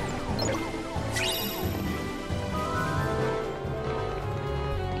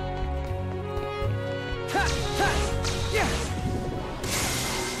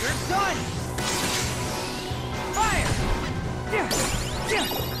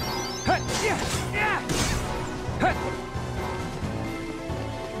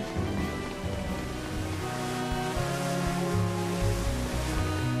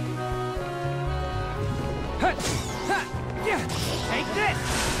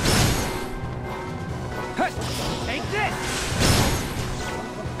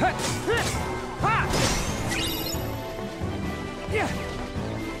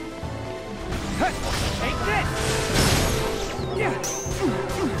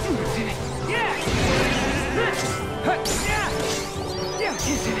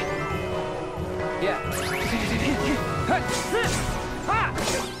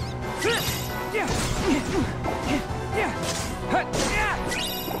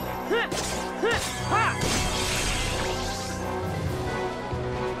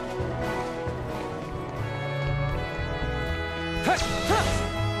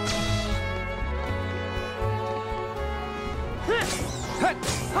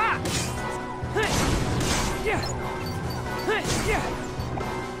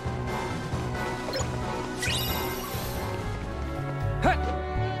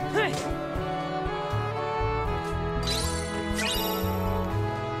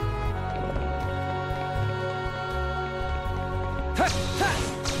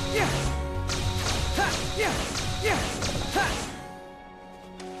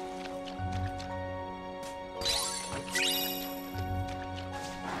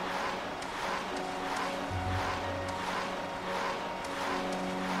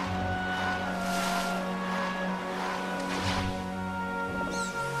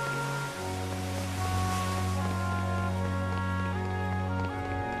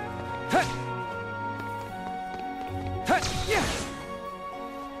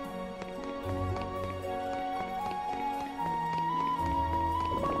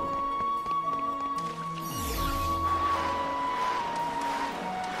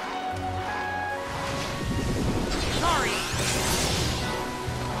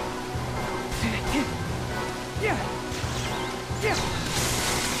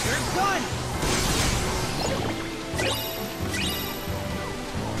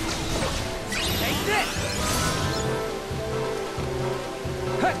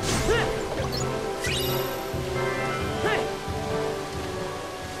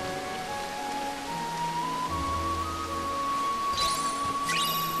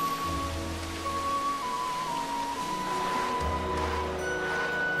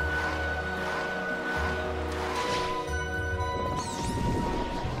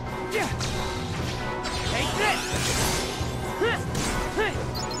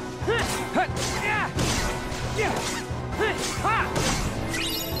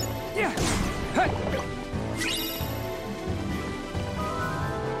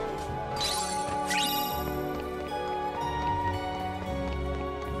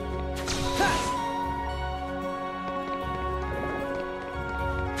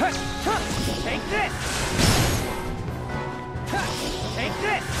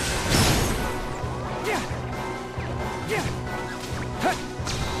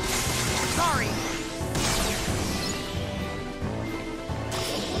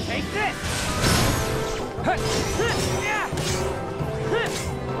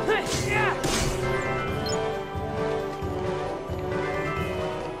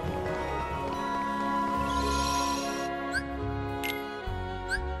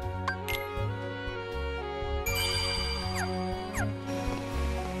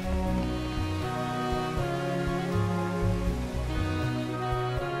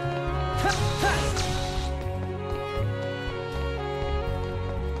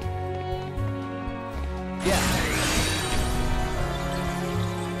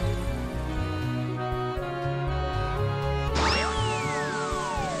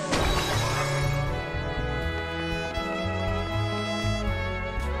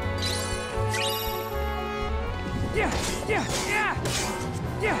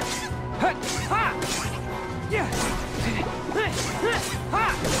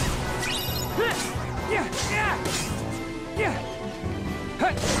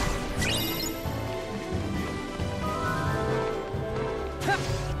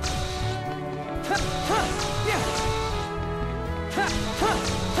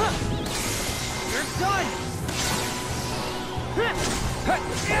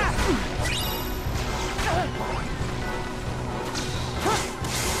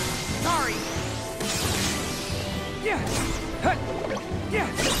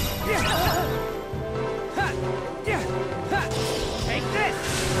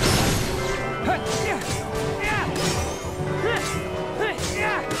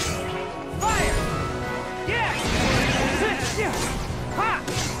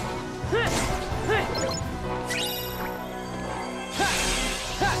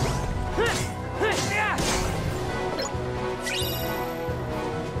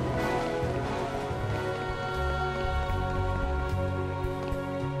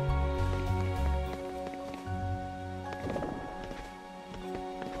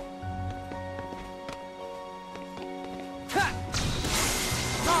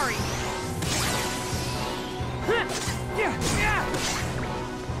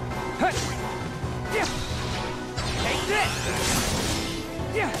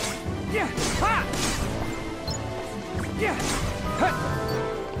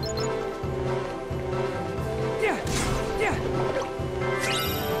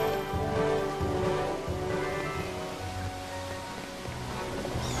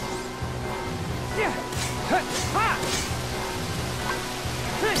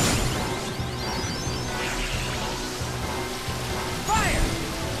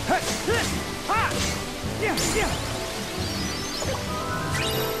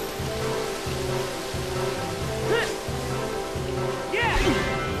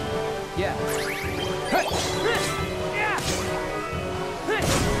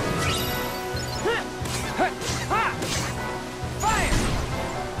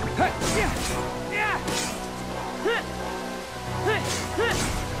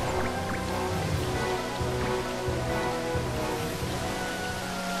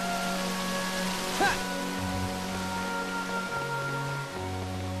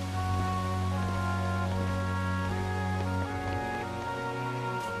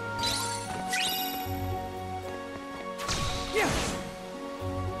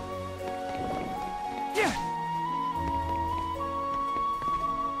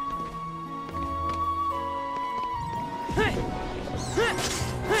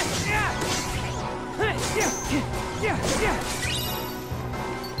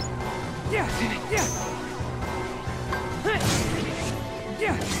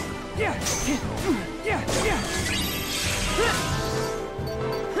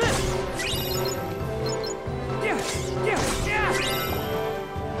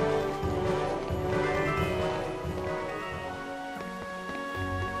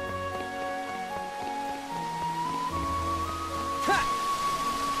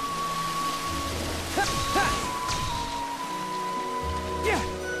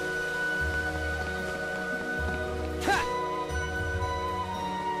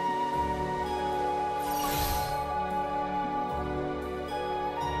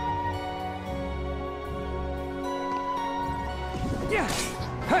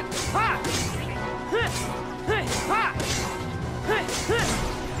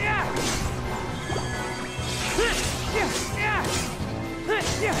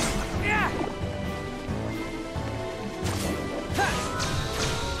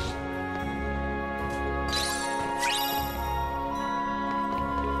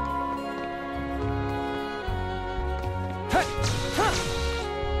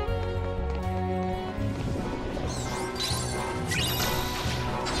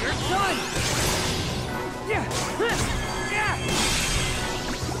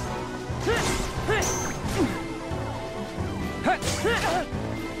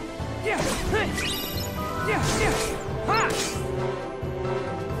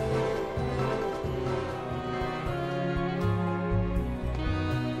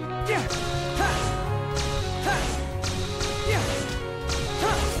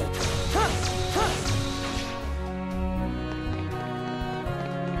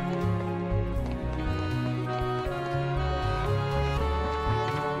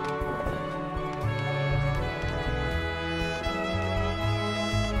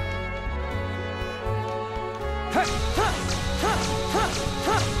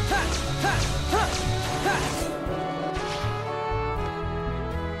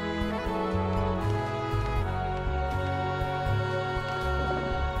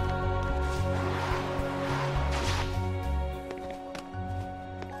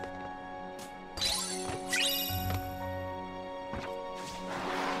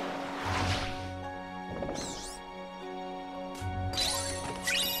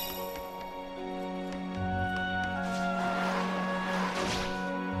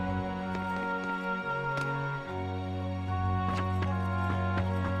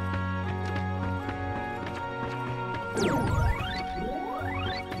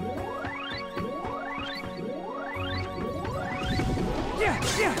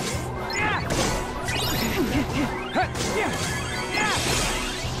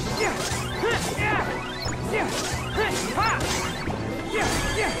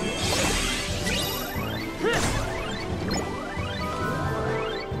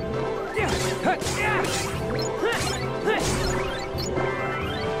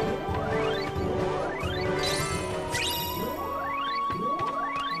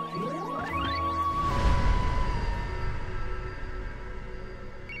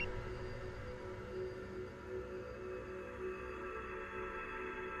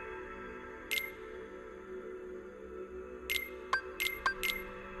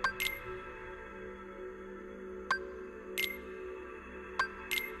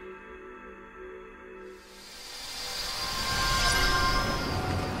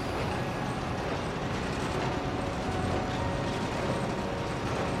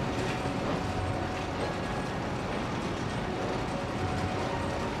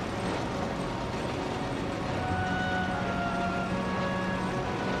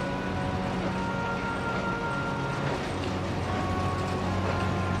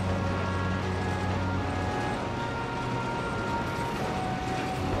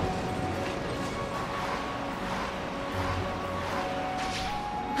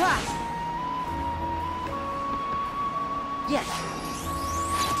 Yes.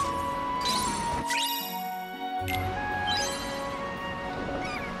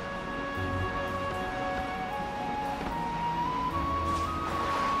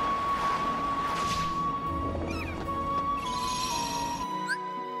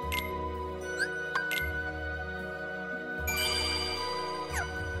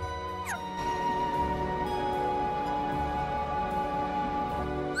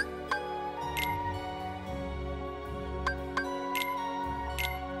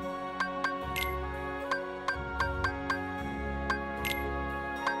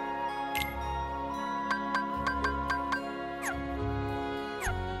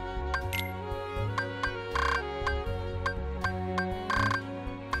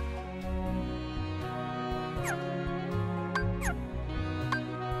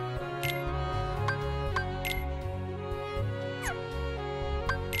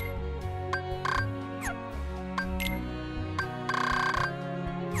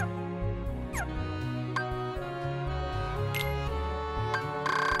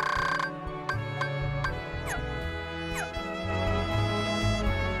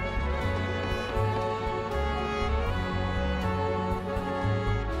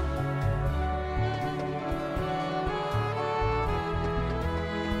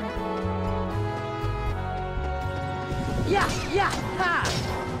 Yeah, yeah, ha!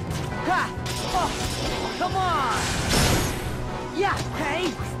 Ha! Oh, come on! Yeah,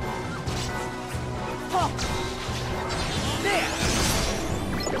 hey! Oh! There!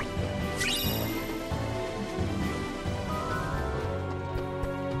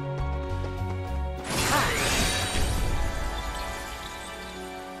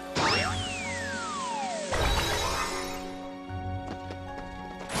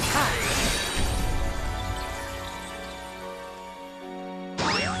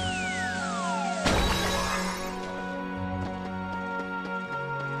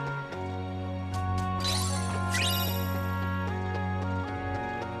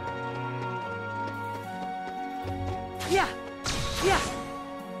 Yeah! Yeah!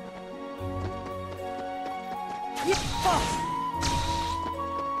 Yeah! Oh!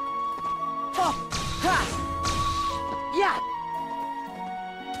 Oh! Ha! Yeah!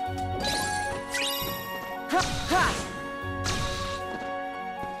 Ha! Ha!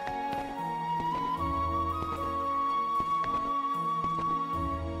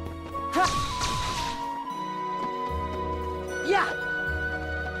 Ha! Yeah!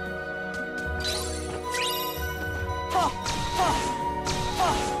 Oh! Oh!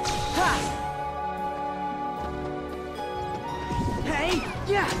 Oh! Ha! Hey!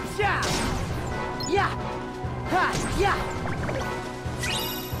 Yeah! Yeah! Yeah! Ha! Yeah!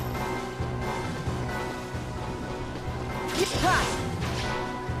 Ha!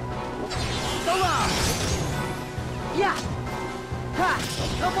 So long! Yeah! Ha!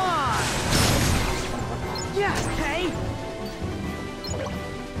 Come on! Yeah! Hey!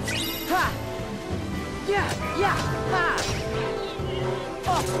 Ha! Yeah! Yeah! Ha!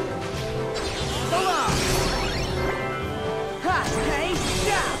 Oh! So long! Ha! Hey!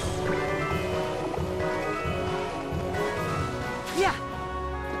 Yeah! Yeah!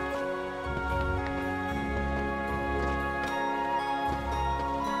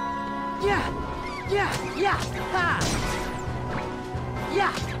 Yeah! Yeah! Yeah! Ha!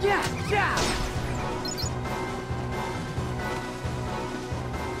 Yeah! Yeah! Yeah!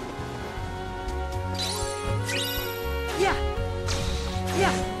 Yeah!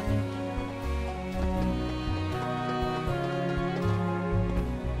 Yeah!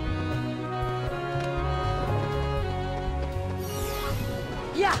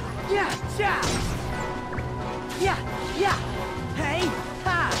 Yeah! Yeah! Yeah! Yeah! Yeah! Hey!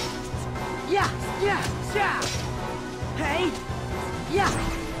 Ha! Yeah! Yeah! Yeah! Hey! Yeah!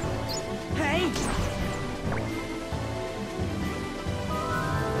 Hey!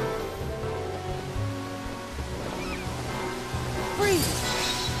 Freeze!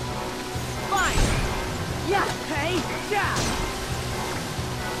 Fire! Yeah! Hey! Yeah!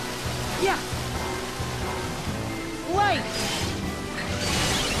 Yeah! Light!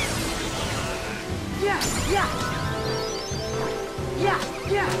 Yeah! Yeah! Yeah!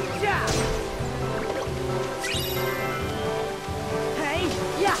 Yeah! Yeah! Hey!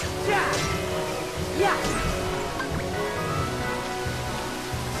 Yeah! Yeah! Yeah!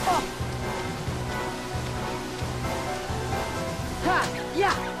 Oh! Ha!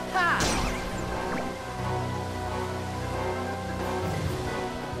 Yeah! Ha!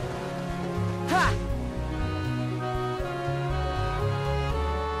 Ha!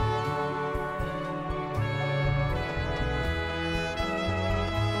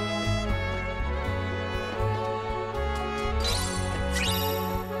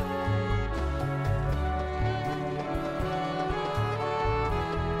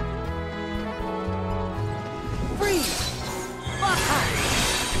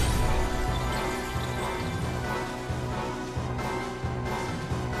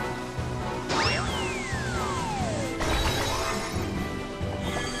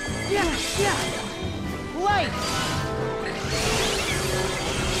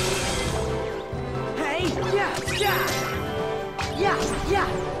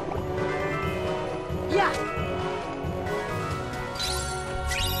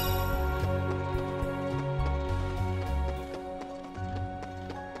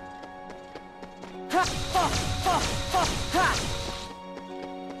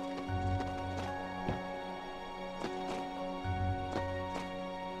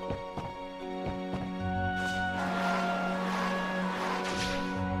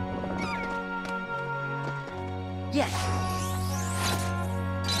 Yes.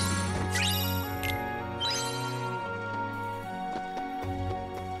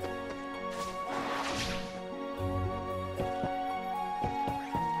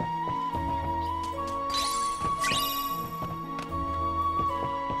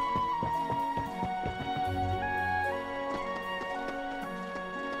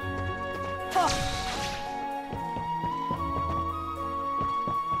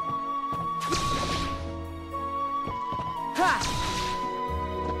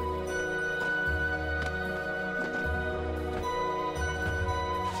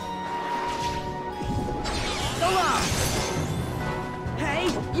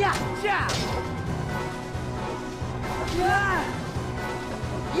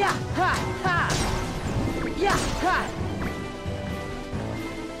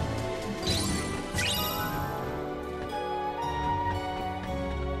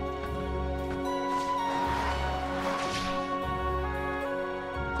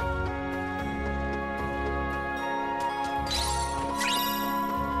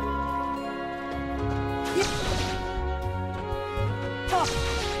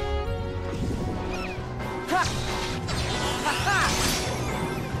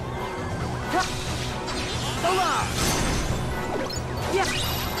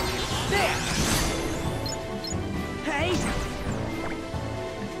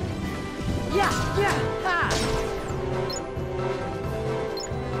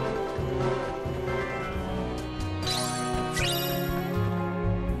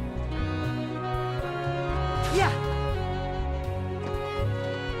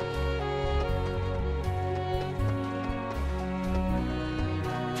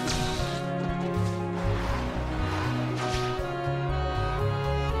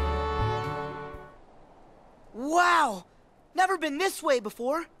 Wow! Never been this way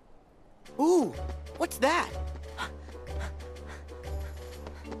before. Ooh, what's that?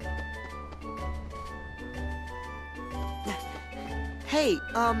 Hey,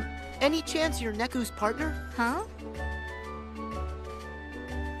 any chance you're Neku's partner? Huh?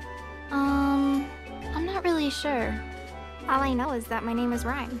 I'm not really sure. All I know is that my name is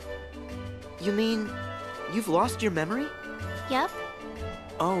Rhyme. You mean, you've lost your memory? Yep.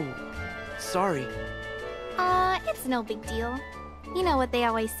 Oh, sorry. It's no big deal. You know what they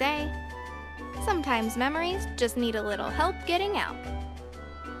always say. Sometimes memories just need a little help getting out.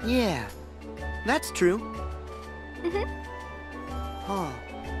 Yeah, that's true. Mhm. Huh,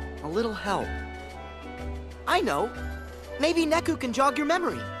 a little help. I know. Maybe Neku can jog your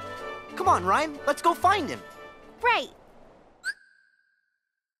memory. Come on, Rhyme, let's go find him. Right.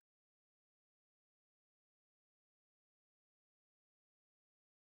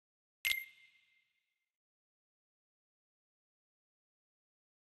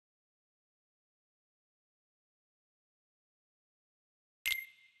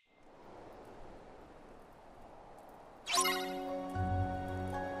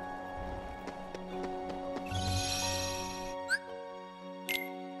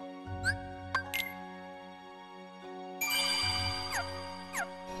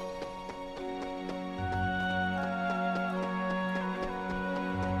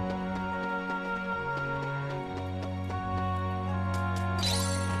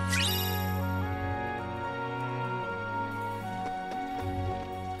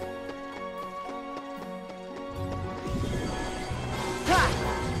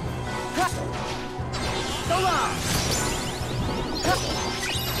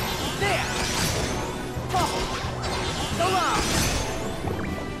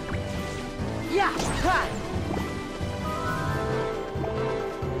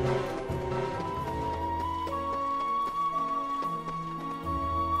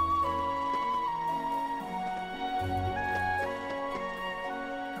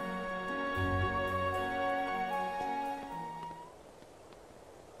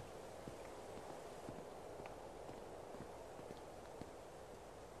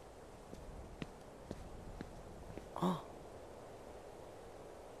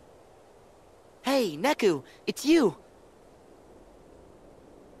 Hey, Neku, it's you!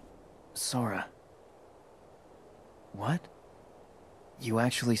 Sora. What? You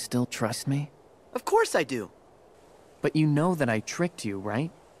actually still trust me? Of course I do. But you know that I tricked you,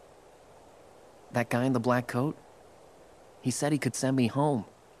 right? That guy in the black coat? He said he could send me home.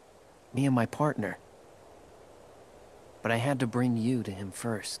 Me and my partner. But I had to bring you to him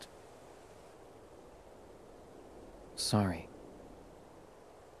first. Sorry.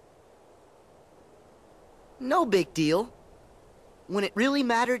 No big deal. When it really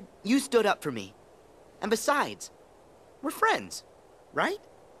mattered, you stood up for me. And besides, we're friends, right?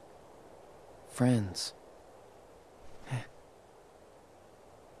 Friends.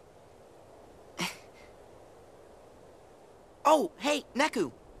 Oh, hey,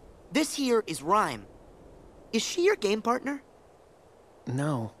 Neku. This here is Rhyme. Is she your game partner?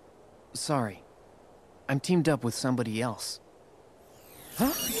 No. Sorry. I'm teamed up with somebody else.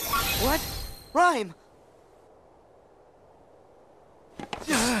 Huh? What? Rhyme!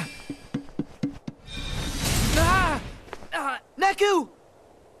 Neku!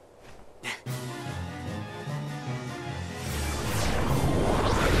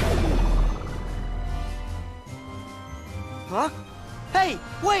 Huh? Hey,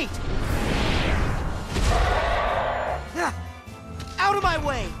 wait! Out of my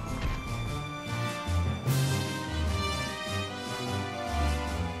way!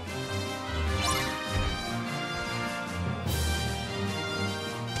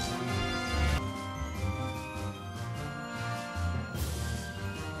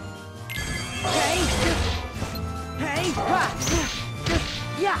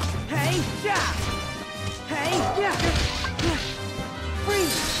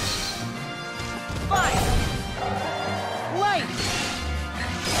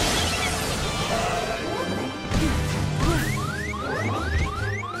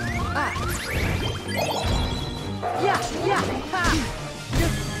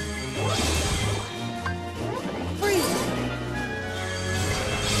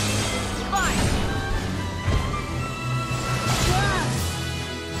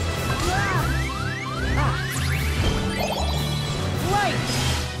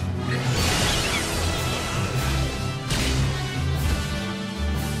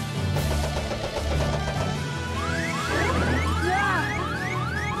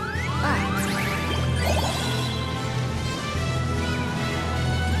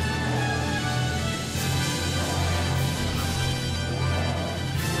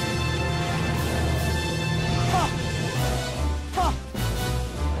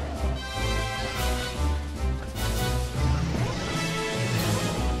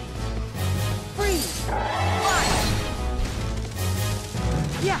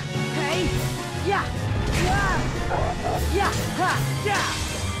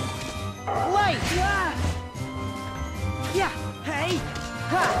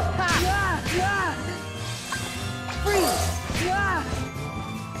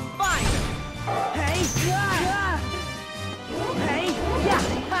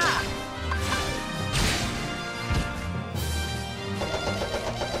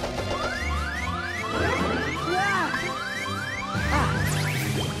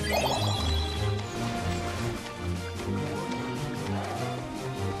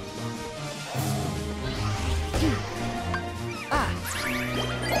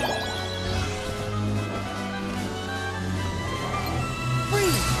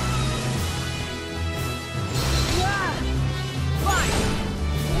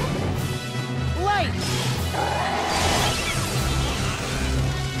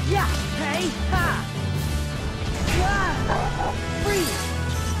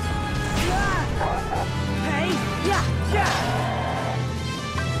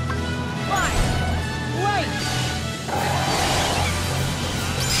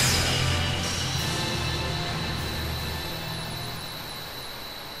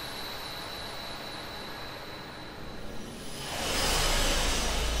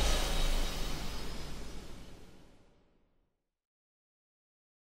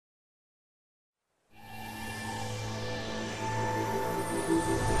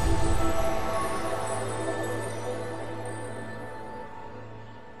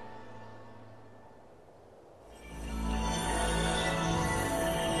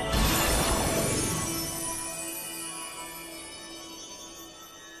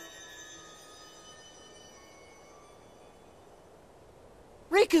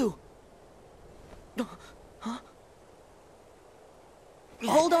 Riku! Huh?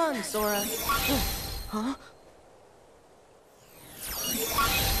 Hold on, Sora. Huh?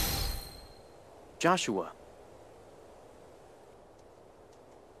 Joshua.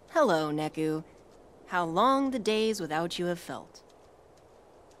 Hello, Neku. How long the days without you have felt.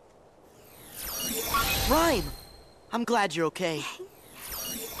 Rhyme! I'm glad you're okay.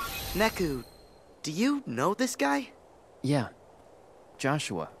 Neku, Do you know this guy? Yeah.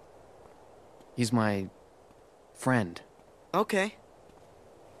 Joshua. He's my friend. Okay.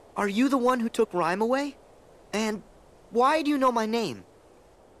 Are you the one who took Rhyme away? And why do you know my name?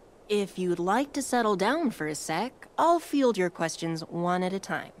 If you'd like to settle down for a sec, I'll field your questions one at a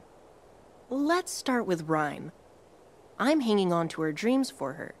time. Let's start with Rhyme. I'm hanging on to her dreams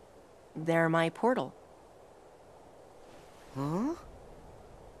for her. They're my portal. Huh?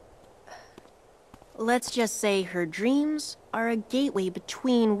 Let's just say her dreams are a gateway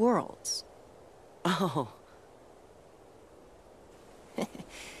between worlds. Oh.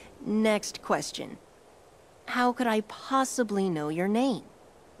 Next question. How could I possibly know your name,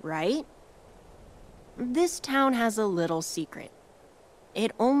 right? This town has a little secret.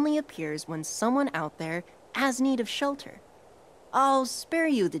 It only appears when someone out there has need of shelter. I'll spare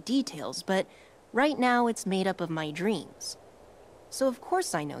you the details, but right now it's made up of my dreams. So of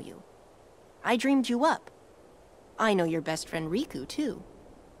course I know you. I dreamed you up. I know your best friend Riku, too.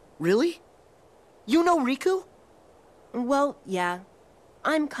 Really? You know Riku? Well, yeah.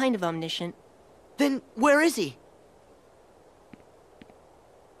 I'm kind of omniscient. Then where is he?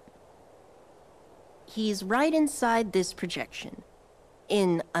 He's right inside this projection.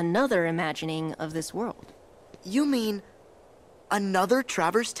 In another imagining of this world. You mean another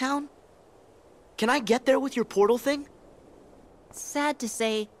Traverse Town? Can I get there with your portal thing? Sad to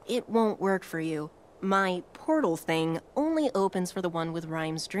say, it won't work for you. My portal thing only opens for the one with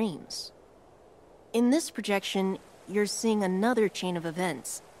Rhyme's dreams. In this projection, you're seeing another chain of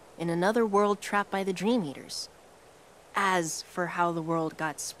events, in another world trapped by the Dream Eaters. As for how the world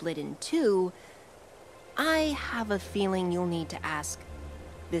got split in two, I have a feeling you'll need to ask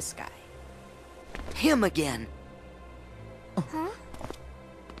this guy. Him again. Huh?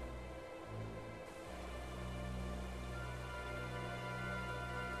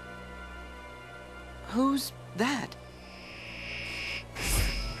 Who's that?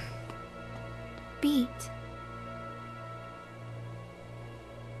 Beat.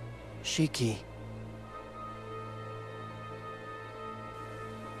 Shiki.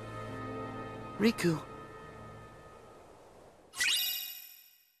 Riku.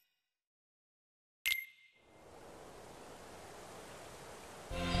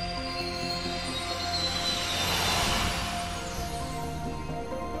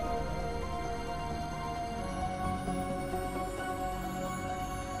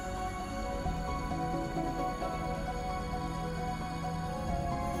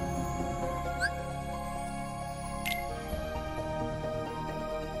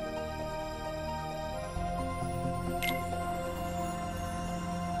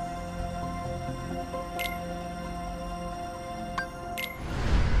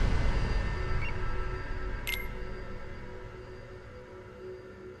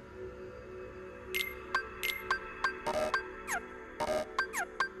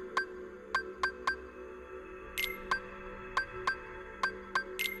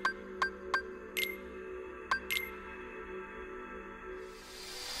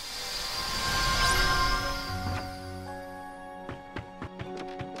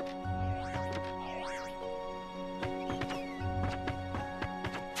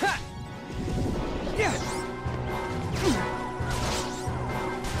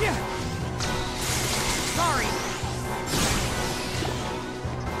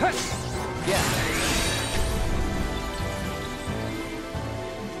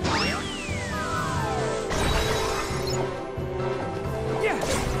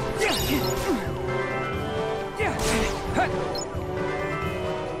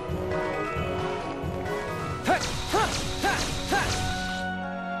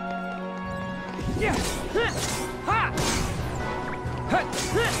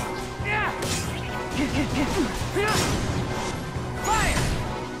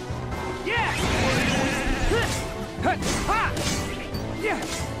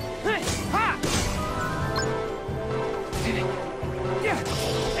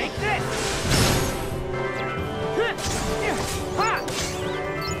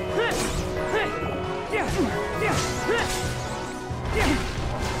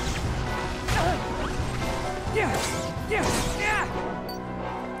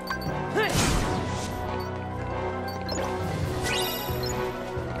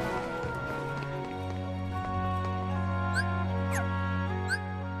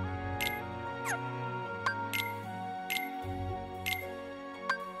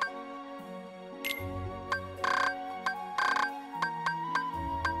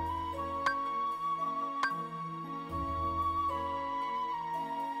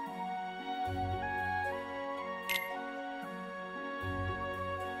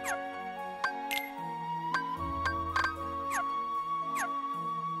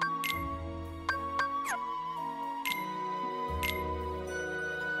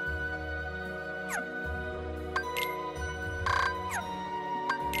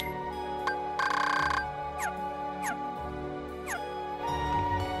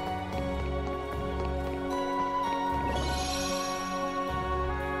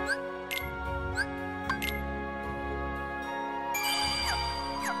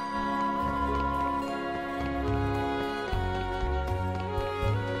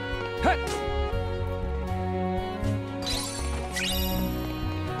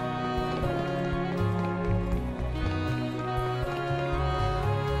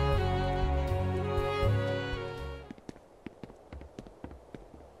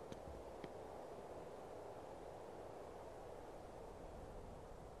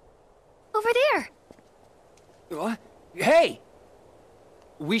 there! What? Hey!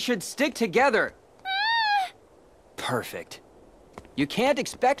 We should stick together. Perfect. You can't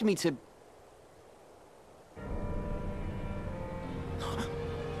expect me to...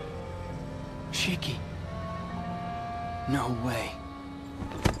 Shiki. No way.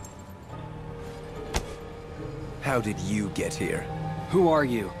 How did you get here? Who are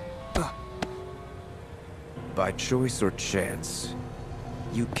you? By choice or chance,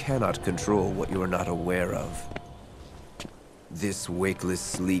 you cannot control what you are not aware of. This wakeless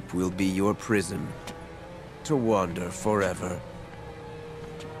sleep will be your prison, to wander forever.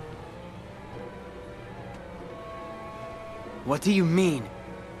 What do you mean?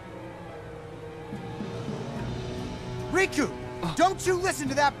 Riku! Don't you listen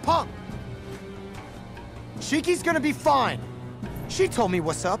to that punk! Shiki's gonna be fine. She told me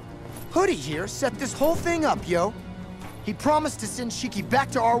what's up. Hoodie here set this whole thing up, yo. He promised to send Shiki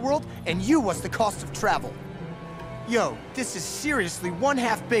back to our world, and you was the cost of travel. Yo, this is seriously one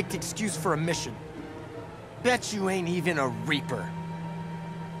half-baked excuse for a mission. Bet you ain't even a Reaper.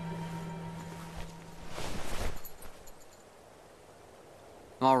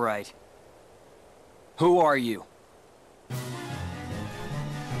 All right. Who are you?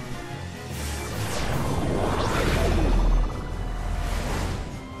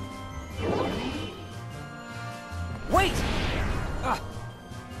 Wait!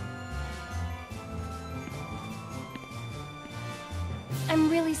 I'm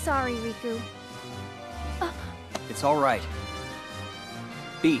really sorry, Riku. It's all right.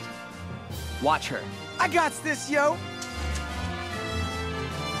 Beat. Watch her. I got this, yo!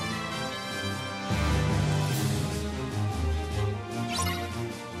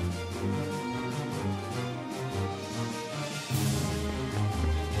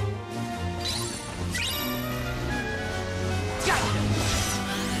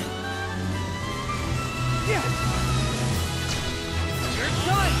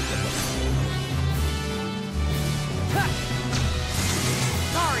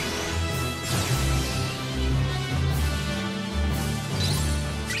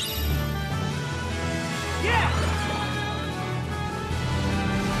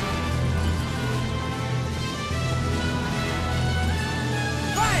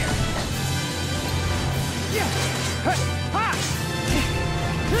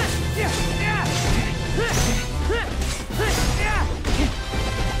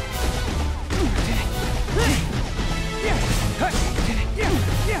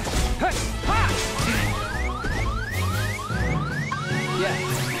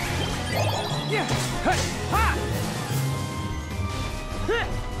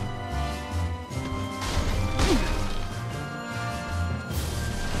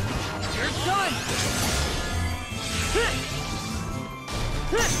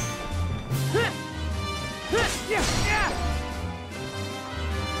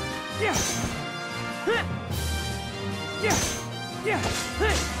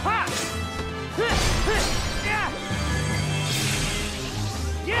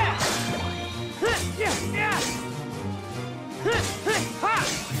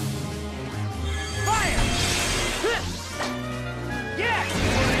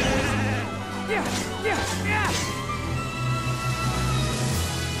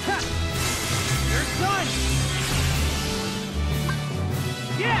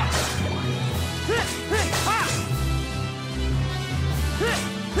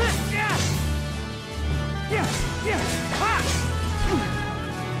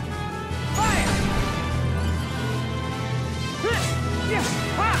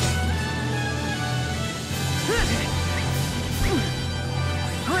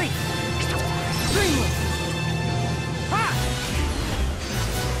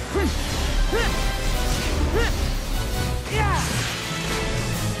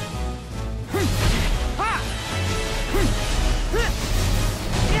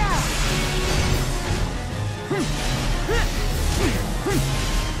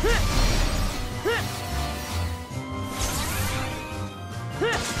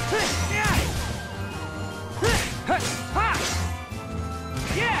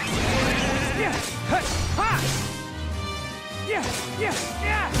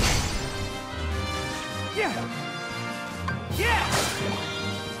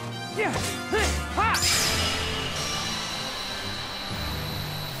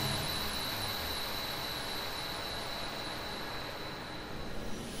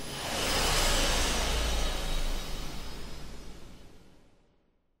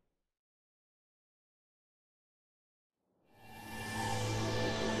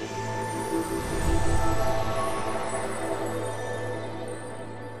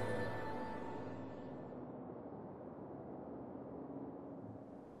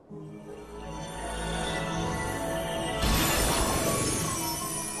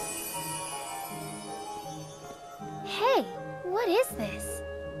 What is this?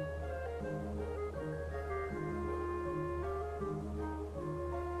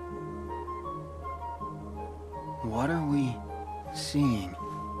 What are we seeing?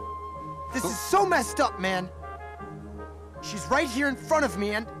 This is so messed up, man. She's right here in front of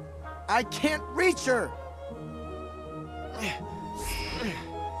me and I can't reach her.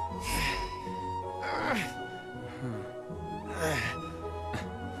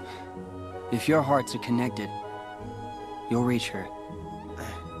 If your hearts are connected, you'll reach her.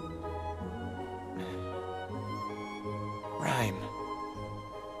 Rhyme.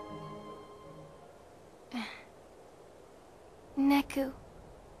 Neku.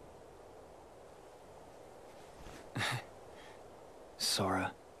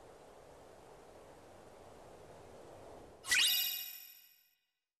 Sora.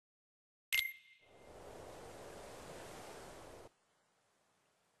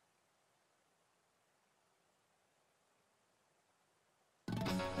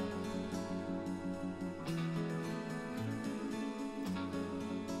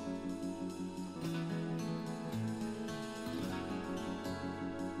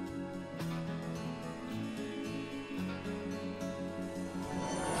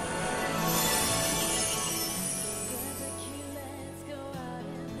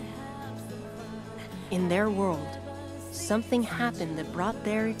 In their world, something happened that brought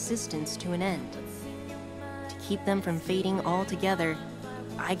their existence to an end. To keep them from fading altogether,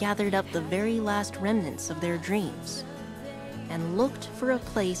 I gathered up the very last remnants of their dreams and looked for a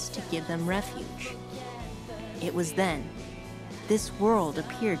place to give them refuge. It was then this world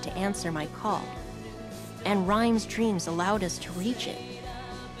appeared to answer my call, and Rhyme's dreams allowed us to reach it.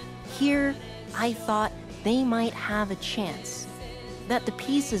 Here, I thought they might have a chance, that the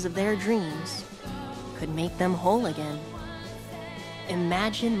pieces of their dreams could make them whole again.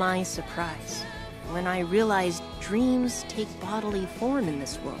 Imagine my surprise when I realized dreams take bodily form in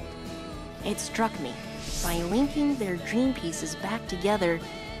this world. It struck me, by linking their dream pieces back together,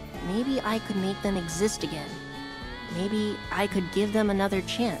 maybe I could make them exist again. Maybe I could give them another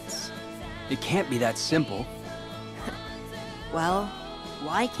chance. It can't be that simple. Well,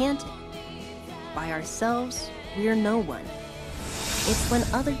 why can't it? By ourselves, we're no one. It's when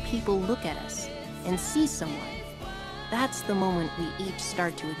other people look at us and see someone, that's the moment we each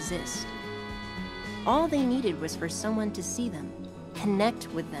start to exist. All they needed was for someone to see them, connect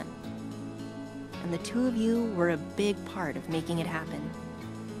with them. And the two of you were a big part of making it happen.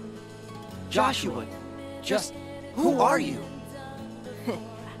 Joshua, just who are you?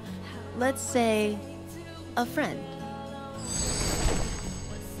 Let's say, a friend.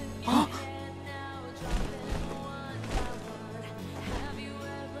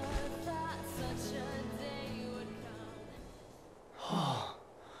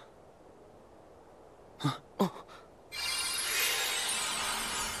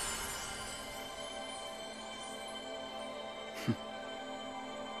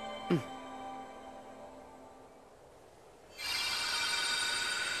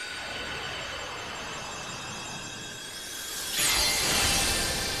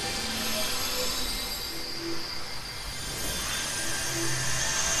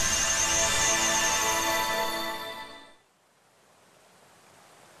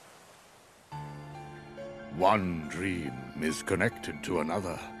 One dream is connected to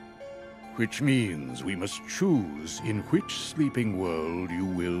another, which means we must choose in which sleeping world you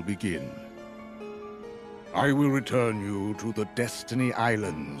will begin. I will return you to the Destiny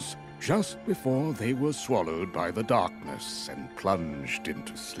Islands just before they were swallowed by the darkness and plunged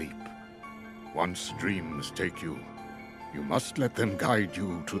into sleep. Once dreams take you, you must let them guide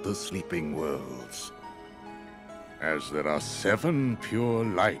you to the sleeping worlds. As there are 7 pure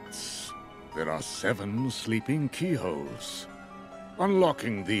lights, there are 7 sleeping keyholes.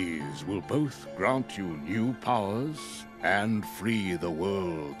 Unlocking these will both grant you new powers and free the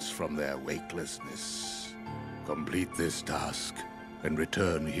worlds from their wakelessness. Complete this task and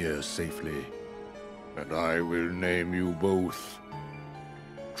return here safely, and I will name you both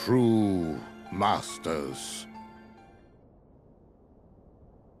True Masters